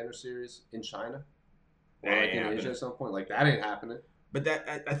Night Contender Series in China? Or like in Asia at some point? Like that ain't happening. But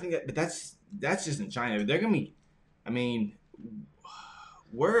that's just in China. They're gonna be. I mean,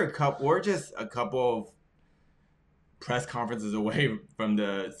 we're just a couple of press conferences away from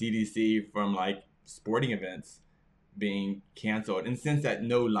the CDC from like sporting events being canceled. And since that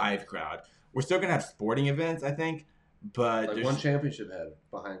no live crowd, we're still gonna have sporting events, I think. But like one championship head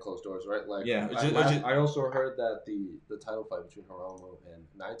behind closed doors, right? Like yeah. I also heard that the title fight between Hiromu and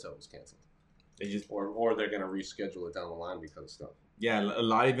Naito was canceled. Or they're gonna reschedule it down the line because of stuff. Yeah, a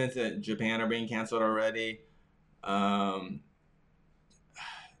lot of events in Japan are being canceled already.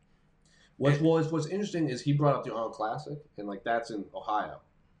 What's interesting is he brought up the Arnold Classic, and like that's in Ohio.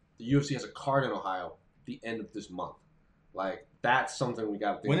 The UFC has a card in Ohio the end of this month. Like that's something we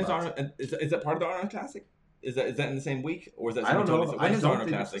got to think about. When is Arnold? Is that part of the Arnold Classic? Is that in the same week, or is that? I don't know. When is Arnold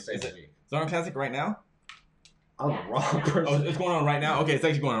Classic? Is Arnold Classic right now? I'm the wrong person. Oh, it's going on right now. Okay, it's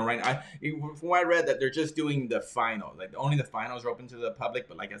actually going on right now. From what I read, that they're just doing the finals. Like only the finals are open to the public,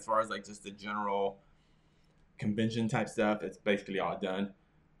 but like as far as like just the general convention type stuff, it's basically all done.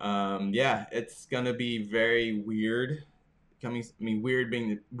 Yeah, it's gonna be very weird. Weird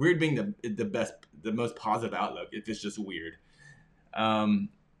being the best, the most positive outlook. If it's just weird.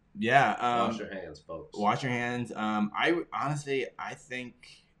 Yeah. Wash your hands, folks. Wash your hands. I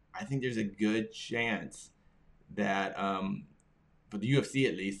think there's a good chance that for the UFC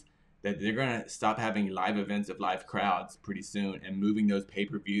at least, that they're gonna stop having live events of live crowds pretty soon and moving those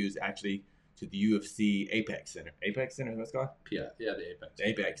pay-per-views actually to the UFC Apex Center. Apex Center is what it's called? Yeah, the Apex. The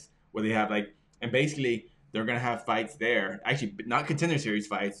Apex, where they have like, and basically they're gonna have fights there. Actually, not Contender Series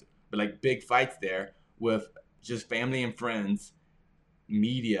fights, but like big fights there with just family and friends,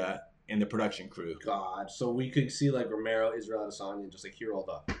 media, and the production crew. God, so we could see like Romero, Israel Adesanya, and just like here all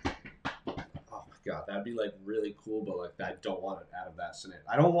up. Oh my God, that'd be like really cool, but like I don't want it out of that scenario.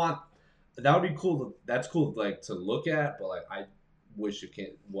 I don't want. That would be cool. That's cool, like to look at, but like I wish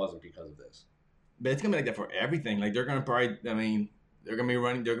it wasn't because of this. But it's gonna be like that for everything. Like they're gonna probably, I mean, they're gonna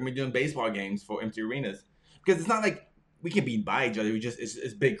be doing baseball games for empty arenas because it's not like we can be by each other.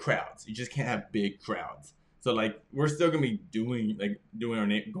 It's big crowds. You just can't have big crowds. So like we're still gonna be doing our going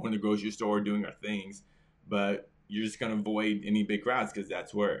to the grocery store, doing our things, but you're just gonna avoid any big crowds because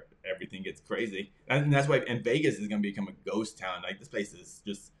that's where everything gets crazy. And that's why. And Vegas is gonna become a ghost town. Like this place is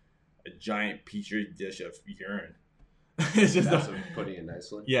just a giant petri dish of urine. It's just putting it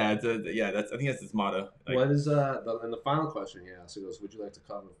nicely. Yeah, I think that's his motto. Like, what is and the final question he asked? He goes, Would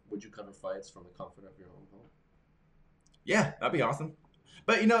you cover fights from the comfort of your own home? Yeah, that'd be awesome.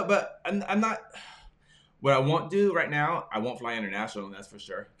 But I'm not. What I won't do right now, I won't fly international, and that's for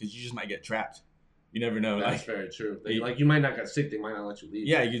sure, because you just might get trapped. You never know. That's very true. You might not get sick. They might not let you leave.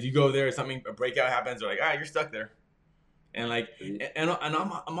 Yeah, because you go there, a breakout happens, they're like, you're stuck there. And like, and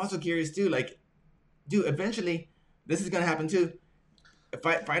I'm also curious too. Like, dude, eventually, this is gonna happen too.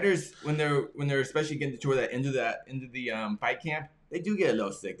 Fighters when they're especially getting toward that into the fight camp, they do get a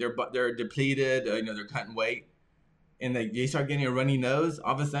little sick. They're depleted. They're cutting weight. And they start getting a runny nose,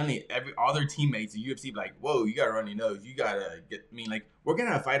 all of a sudden, all their teammates, the UFC, be like, whoa, you got a runny nose. You got to get, we're going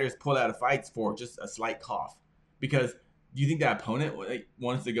to have fighters pull out of fights for just a slight cough. Because do you think that opponent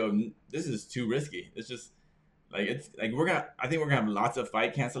wants to go, this is too risky? It's just, I think we're going to have lots of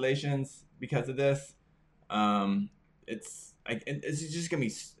fight cancellations because of this. It's just going to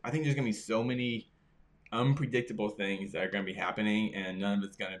be, I think there's going to be so many unpredictable things that are going to be happening, and none of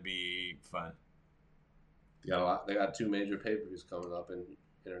it's going to be fun. They got 2 major pay-per-views coming up in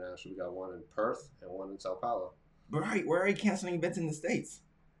international. We got one in Perth and one in Sao Paulo. But where are you canceling events in the States?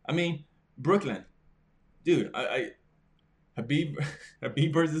 I mean, Brooklyn. Dude, Habib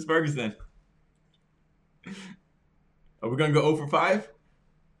versus Ferguson. Are we going to go 0 for 5?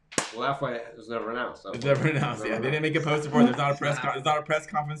 Well, that fight was never announced. It's never announced. Yeah, they didn't make a poster for it. There's not a press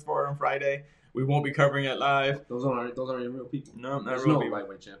conference for it on Friday. We won't be covering it live. Those aren't real people. No, not There's real no people.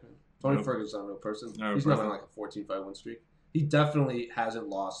 Lightweight champion. Tony Ferguson's not a real person. He's person. not on like a 14-fight win streak. He definitely hasn't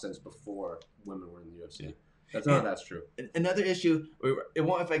lost since before women were in the UFC. Yeah. That's true. Another issue, it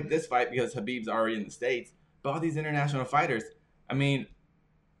won't affect this fight because Habib's already in the States, but all these international fighters, they're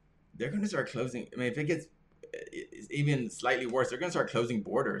going to start closing. If it gets even slightly worse, they're going to start closing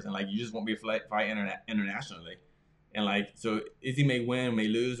borders, and you just won't be fight internationally. And so Izzy may win, may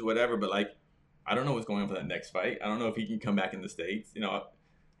lose, whatever, but I don't know what's going on for that next fight. I don't know if he can come back in the States,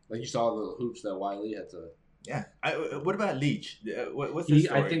 you saw the hoops that Wiley had to. Yeah. What about Leach? What's his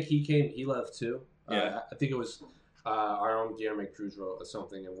story? I think he left too. Yeah. I think it was our own Guillermo Cruz wrote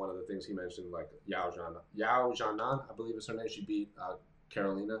something, and one of the things he mentioned, Yao Jianan, I believe is her name. She beat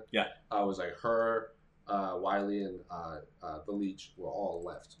Carolina. Yeah. Was her, Wiley, and the Leach were all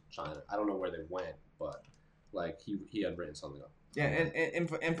left China. I don't know where they went, but he had written something up. Yeah, and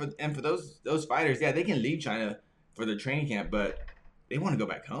for those fighters, yeah, they can leave China for their training camp, but they want to go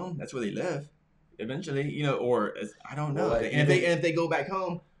back home. That's where they live. Eventually, I don't know. Well, if they go back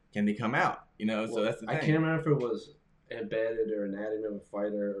home, can they come out? So that's the thing. I can't remember if it was Embedded or Anatomy of a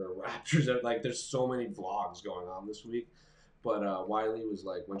Fighter or Raptors. There's so many vlogs going on this week. But Wiley was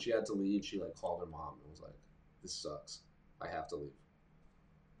when she had to leave, she called her mom and was like, "This sucks. I have to leave."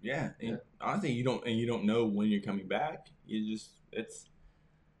 Yeah. And honestly, you don't know when you're coming back. It's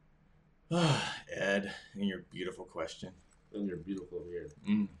Ed, and your beautiful question. And your beautiful beard.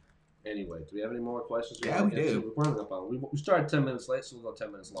 Mm. Anyway, do we have any more questions? Yeah, we do. We're running up on. We started 10 minutes late, so we'll go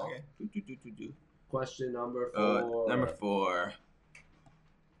 10 minutes long. Okay. Question number 4. Number 4.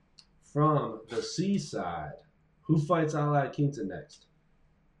 From the seaside, who fights Ala Quinta next?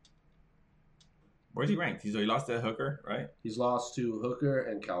 Where's he ranked? He lost to Hooker, right? He's lost to Hooker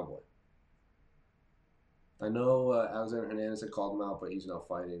and Cowboy. I know Alexander Hernandez had called him out, but he's now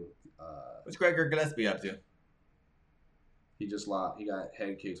fighting. What's Gregor Gillespie up to? He just lost. He got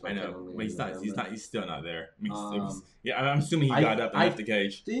head kicks. I know, but he's still not there. I'm assuming he got up and left the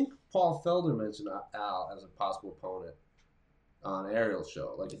cage. I think Paul Felder mentioned Al as a possible opponent on Ariel's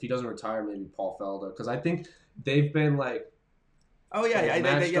show. If he doesn't retire, maybe Paul Felder, because I think they've been oh yeah,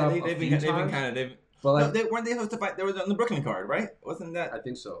 they've been kind of. But weren't they supposed to fight? They were on the Brooklyn card, right? Wasn't that? I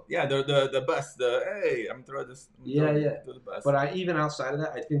think so. Yeah, the bus. Hey, I'm throwing this. Throw the bus. But even outside of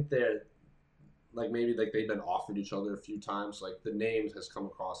that, I think they're maybe they've been offered each other a few times. The names has come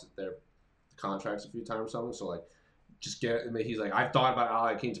across their contracts a few times or something. So just get. I mean, he's like, I've thought about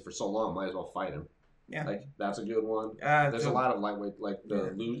Alakanta for so long, might as well fight him. Yeah, Like that's a good one. There's a lot of lightweight, like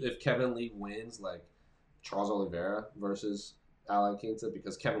if Kevin Lee wins, like Charles Oliveira versus Alakanta,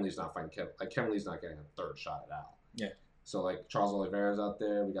 because Kevin Lee's not fighting Kevin Lee's not getting a third shot at Al. Yeah. So like Charles Oliveira's out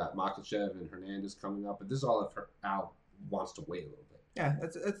there. We got Makhachev and Hernandez coming up, but this is all if Al wants to wait a little bit. Yeah,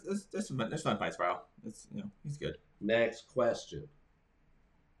 there's fun fights for Al. It's he's good. Next question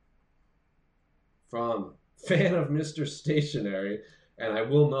from fan of Mr. Stationary, and I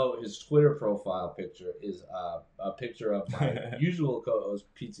will note his Twitter profile picture is a picture of my usual co-host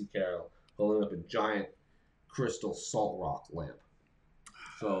Pete Carroll holding up a giant crystal salt rock lamp.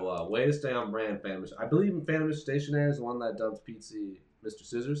 So way to stay on brand, fan. I believe fan of Mr. Stationary is the one that dubbed Pete Mr.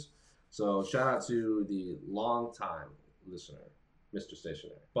 Scissors. So shout out to the long time listener, Mr.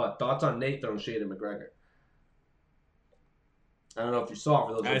 Stationary. But thoughts on Nate throwing shade at McGregor? I don't know if you saw.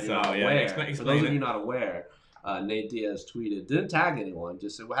 For those of you not aware, for those of you not aware, Nate Diaz tweeted, didn't tag anyone,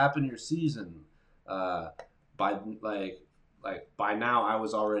 just said, "What happened to your season?" By now I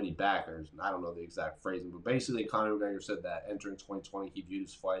was already back, or I don't know the exact phrasing, but basically Conor McGregor said that entering 2020 he viewed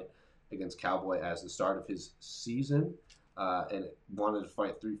his fight against Cowboy as the start of his season, and wanted to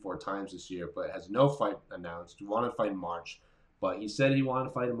fight 3-4 times this year, but has no fight announced. He wanted to fight in March, but he said he wanted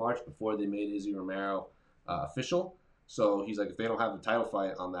to fight in March before they made Izzy Romero official. So he's like, if they don't have the title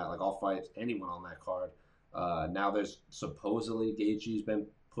fight on that, like I'll fight anyone on that card. Now there's supposedly Gaethje's been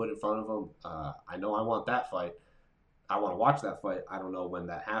put in front of him. I know I want that fight. I want to watch that fight. I don't know when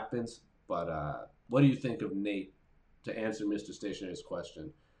that happens, but what do you think of Nate? To answer Mr. Stationary's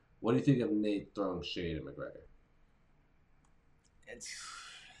question, what do you think of Nate throwing shade at McGregor?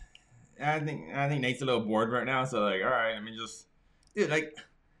 I think Nate's a little bored right now. So like, all right, I mean, just dude, like,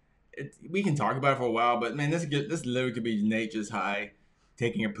 we can talk about it for a while, but man, this literally could be Nate just high,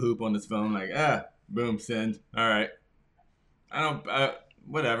 taking a poop on his phone, like boom, send. All right,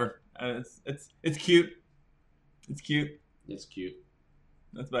 whatever. It's cute. It's cute. It's cute.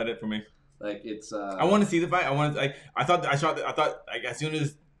 That's about it for me. Like it's. I want to see the fight. I thought like as soon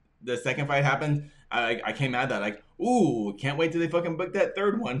as the second fight happened, I came at that like, ooh, can't wait till they fucking book that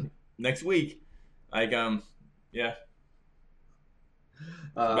third one next week. Like yeah.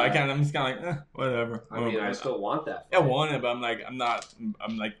 But I'm just kind of like, whatever. I mean, I still want that fight. I want it, but I'm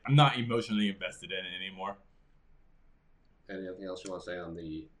not emotionally invested in it anymore. Anything else you want to say on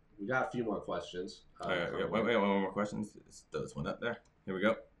the? We got a few more questions. Wait, one more question. Let's throw this one up there. Here we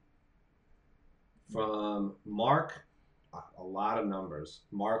go. From Mark, a lot of numbers.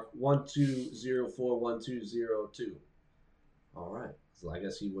 Mark 12041202. All right. So I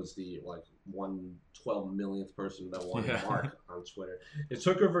guess he was the 1/12 millionth person that wanted Mark on Twitter. It's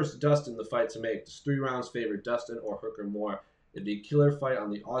Hooker versus Dustin the fight to make. Does 3 rounds favor Dustin or Hooker more? It'd be a killer fight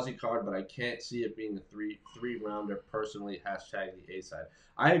on the Aussie card, but I can't see it being a three-rounder personally. Hashtag the A side.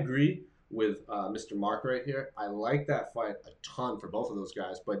 I agree with Mr. Mark right here. I like that fight a ton for both of those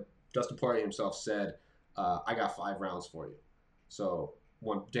guys, but Dustin Poirier himself said, I got 5 rounds for you. So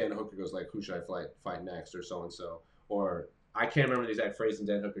when Dan Hooker goes like, who should I fight next, or so-and-so, or I can't remember the exact phrase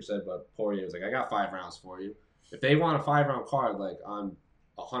Dan Hooker said, but Poirier was like, I got 5 rounds for you. If they want a 5-round card, like I'm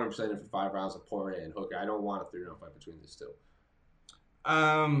 100% in for 5 rounds of Poirier and Hooker. I don't want a 3-round fight between these two.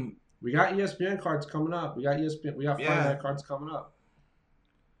 We got ESPN cards coming up. We got Fight Night cards coming up.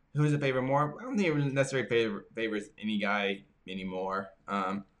 Who's a favorite more? I don't think it necessarily favors any guy anymore.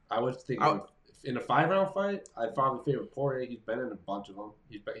 I would think in a 5-round fight, I'd probably favor Poirier. He's been in a bunch of them.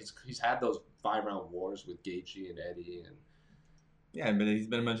 He's had those 5-round wars with Gaethje and Eddie and. Yeah, but he's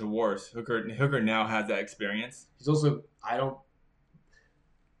been in a bunch of wars. Hooker now has that experience. He's also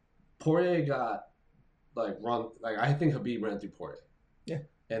Poirier got run I think Khabib ran through Poirier. Yeah.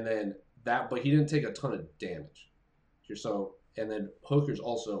 And then but he didn't take a ton of damage. And then Hooker's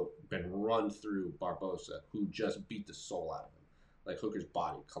also been run through Barbosa, who just beat the soul out of him. Like Hooker's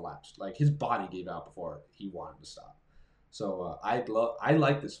body collapsed. Like his body gave out before he wanted to stop. So I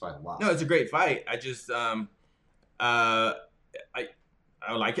like this fight a lot. No, it's a great fight. I just I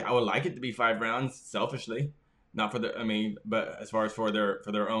would like it. I would like it to be 5 rounds, selfishly, not for but as far as for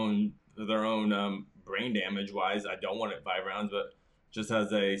their own brain damage wise, I don't want it 5 rounds. But just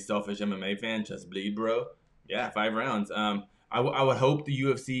as a selfish MMA fan, just bleed, bro. Yeah, 5 rounds. I would hope the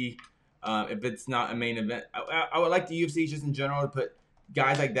UFC, if it's not a main event, I would like the UFC just in general to put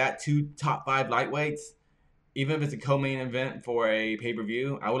guys like that 2 top 5 lightweights, even if it's a co-main event for a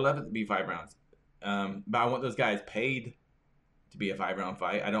pay-per-view. I would love it to be 5 rounds. But I want those guys paid to be a 5-round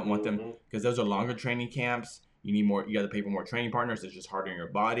fight. I don't want them, because those are longer training camps. You got to pay for more training partners. It's just harder on your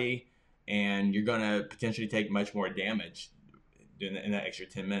body, and you're gonna potentially take much more damage in that extra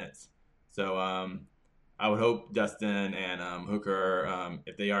 10 minutes. So I would hope Dustin and Hooker,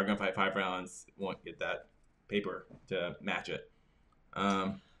 if they are going to fight 5 rounds, won't get that paper to match it.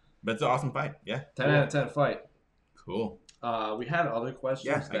 But it's an awesome fight. Yeah. 10 out of 10 fight. Cool. We had other questions.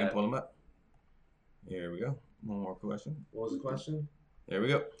 Yeah, I can pull them up. Here we go. One more question. What was the question? There we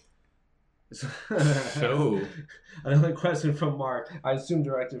go. So, another question from Mark, I assume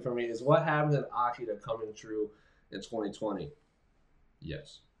directed for me, is what happened in Akita coming true in 2020?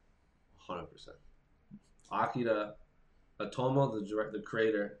 Yes, 100%. Akita, Otomo, the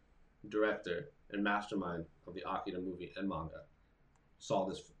creator, director, and mastermind of the Akita movie and manga, saw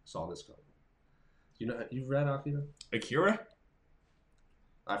this coming. You read Akita? Akira?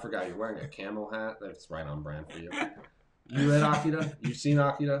 I forgot you're wearing a camel hat. That's right on brand for you. You read Akita? You seen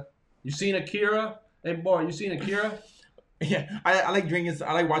Akita? You seen Akira? Hey boy, you seen Akira? Yeah, I like drinking.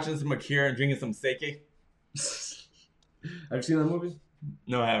 I like watching some Akira and drinking some sake. Have you seen that movie?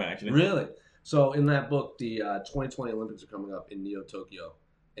 No, I haven't actually. Really? So in that book, the 2020 Olympics are coming up in Neo Tokyo,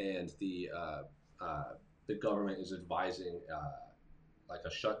 and the government is advising like a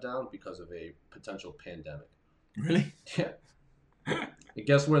shutdown because of a potential pandemic. Really? Yeah. And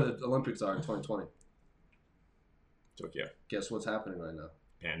guess where the Olympics are in 2020? Tokyo. Guess what's happening right now?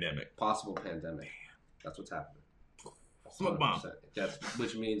 Pandemic. Possible pandemic. That's what's happening. Smoke bomb.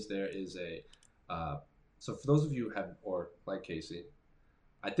 Which means there is a. So for those of you who have, or like Casey,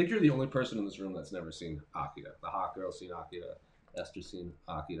 I think you're the only person in this room that's never seen Akita. The hot girl's seen Akita. Esther's seen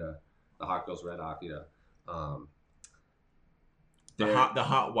Akita. The hot girl's read Akita. The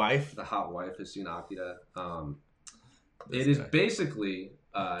hot wife. The hot wife has seen Akita. It is basically,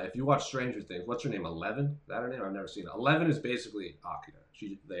 if you watch Stranger Things, what's her name? 11? Is that her name? I've never seen it. 11 is basically Akita.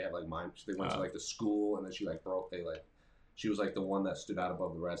 They have like mind. They went to like the school, and then she like broke. She was like the one that stood out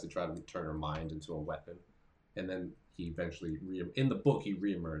above the rest. They tried to turn her mind into a weapon, and then he eventually in the book he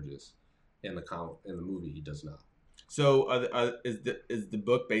reemerges. In the movie he does not. So is the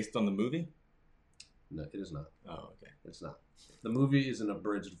book based on the movie? No, it is not. Oh, okay. It's not. The movie is an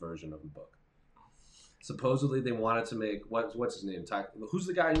abridged version of the book. Supposedly they wanted to make what's his name? Who's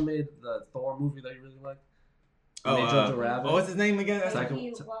the guy who made the Thor movie that you really liked? Jojo Rabbit. What's his name again? Taika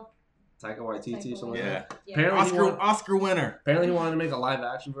Waititi, something like that. Yeah. Apparently Oscar winner. Apparently he wanted to make a live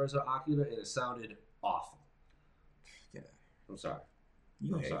action version of Akira, and it sounded awful. Yeah. I'm sorry.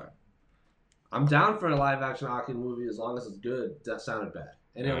 I'm sorry. I'm down for a live action Akira movie as long as it's good. That sounded bad.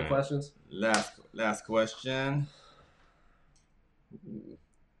 Any other questions? Last question.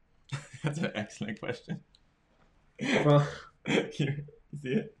 That's an excellent question. From, you see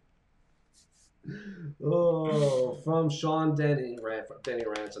it? From Sean Denny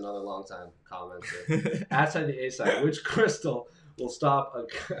Rants, another longtime commenter. Outside the A side, which crystal will stop a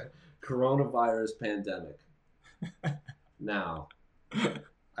coronavirus pandemic? Now,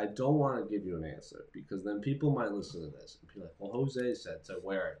 I don't want to give you an answer because then people might listen to this and be like, well, Jose said to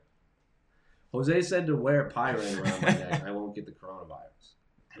wear it. Jose said to wear a pie ring around my neck and I won't get the coronavirus.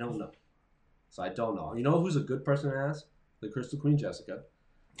 I don't know. So I don't know. You know who's a good person to ask? The Crystal Queen Jessica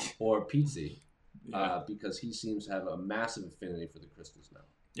or Pizzi. Because he seems to have a massive affinity for the crystals now.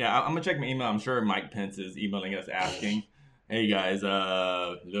 Yeah, I'm gonna check my email. I'm sure Mike Pence is emailing us asking, "Hey guys,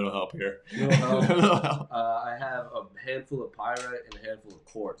 little help here." Little help. I have a handful of pyrite and a handful of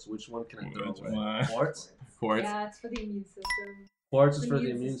quartz. Which one can I throw away? Quartz. Quartz. Yeah, it's for the immune system. Quartz is for the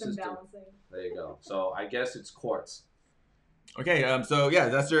immune system. Balancing. There you go. So I guess it's quartz. Okay. So yeah,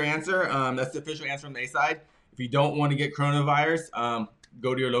 that's your answer. That's the official answer from the A side. If you don't want to get coronavirus,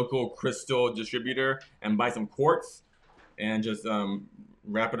 go to your local crystal distributor and buy some quartz and just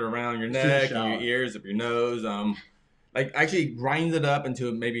wrap it around your neck, and your ears, up your nose. Like actually grind it up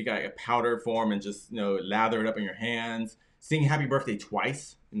into maybe like a powder form and just lather it up in your hands. Sing happy birthday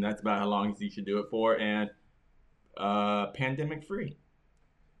twice, and that's about how long you should do it for. And pandemic free.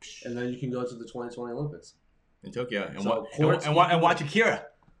 And then you can go to the 2020 Olympics in Tokyo and so watch Akira.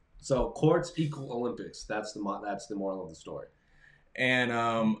 So quartz equal Olympics. That's the moral of the story. And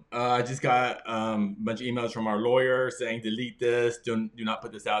I just got a bunch of emails from our lawyer saying delete this, do not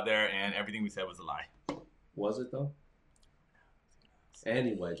put this out there, and everything we said was a lie. Was it though?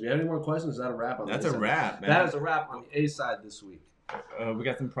 Anyway, do we have any more questions? Is that a wrap on That's the a wrap, man. That is a wrap on the A side this week. We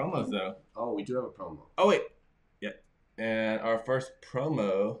got some promos though. Oh, we do have a promo. Oh wait, yeah. And our first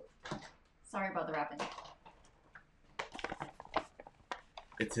promo. Sorry about the wrapping.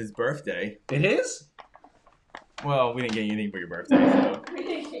 It's his birthday. It is? Well, we didn't get you anything for your birthday. So.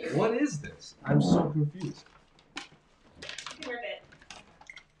 What is this? I'm so confused. Happy birthday.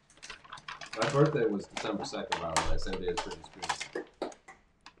 My birthday was December 2nd, by the way. Same day as Britney Spears.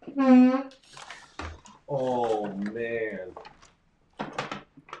 Oh, man.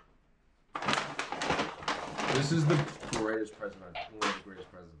 This is the greatest present, one of the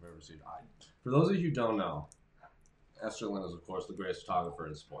greatest presents I've ever received. For those of you who don't know, Esther Lynn is, of course, the greatest photographer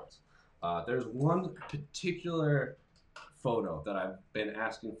in sports. There's one particular photo that I've been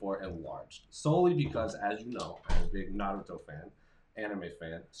asking for enlarged, solely because, as you know, I'm a big Naruto fan, anime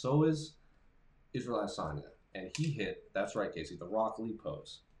fan. So is Israel Adesanya, and he hit, that's right, Casey, the Rock Lee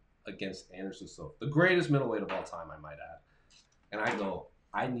pose against Anderson Silva, the greatest middleweight of all time, I might add. And I go,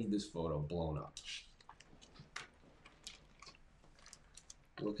 I need this photo blown up.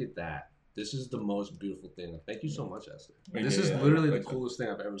 Look at that. This is the most beautiful thing. Thank you so much, Esther. This is literally the coolest thing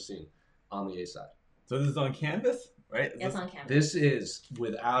I've ever seen on the A side. So this is on canvas, right? It's on camera. This is,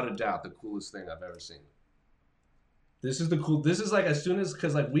 without a doubt, the coolest thing I've ever seen. This is like as soon as,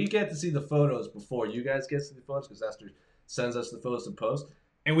 because like we get to see the photos before you guys get to see the photos, because Esther sends us the photos to post.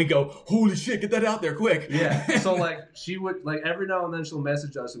 And we go, holy shit, get that out there quick. Yeah. So like she would, like every now and then she'll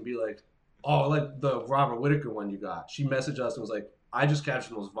message us and be like, oh, like the Robert Whittaker one you got. She messaged us and was like, I just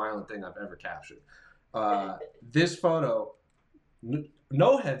captured the most violent thing I've ever captured. This photo,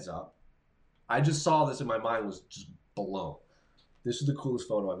 no heads up. I just saw this and my mind was just blown. This is the coolest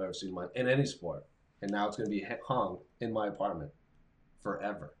photo I've ever seen in any sport. And now it's going to be hung in my apartment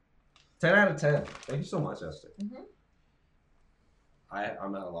forever. 10 out of 10. Thank you so much, Esther. Mm-hmm.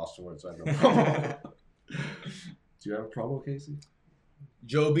 I'm at a loss for words, so I have no promo. Do you have a promo, Casey?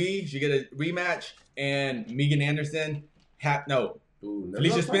 Joe B should get a rematch, and Megan Anderson,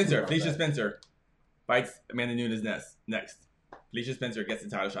 Felicia Spencer fights Amanda Nunes next. Felicia Spencer gets the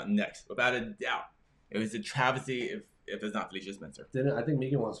title shot next, without a doubt. It was a travesty if it's not Felicia Spencer. I think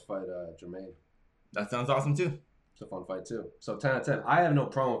Megan wants to fight Jermaine. That sounds awesome too. It's a fun fight too. So 10 out of 10. I have no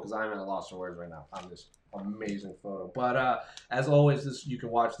promo because I'm at a loss for words right now on this amazing photo. But as always, you can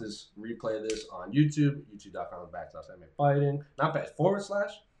watch this, replay of this on YouTube, youtube.com/MMA Fighting. Not bad. /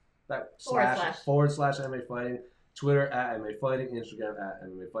 /MMA Fighting. Twitter @MMA Fighting. Instagram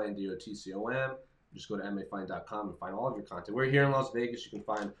 @MMA Fighting. DOTCOM. Just go to MMAfighting.com and find all of your content. We're here in Las Vegas. You can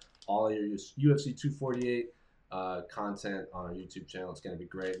find all of your UFC 248 content on our YouTube channel. It's going to be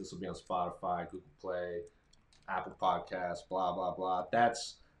great. This will be on Spotify, Google Play, Apple Podcasts, blah, blah, blah.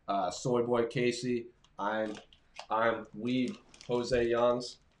 That's Soy Boy Casey. I'm Weeb Jose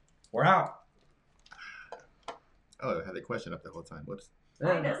Youngs. We're out. Oh, I had a question up the whole time. Whoops.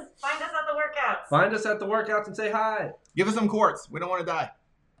 Find us at the workouts. Find us at the workouts and say hi. Give us some quartz. We don't want to die.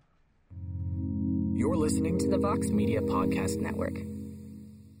 You're listening to the Vox Media Podcast Network.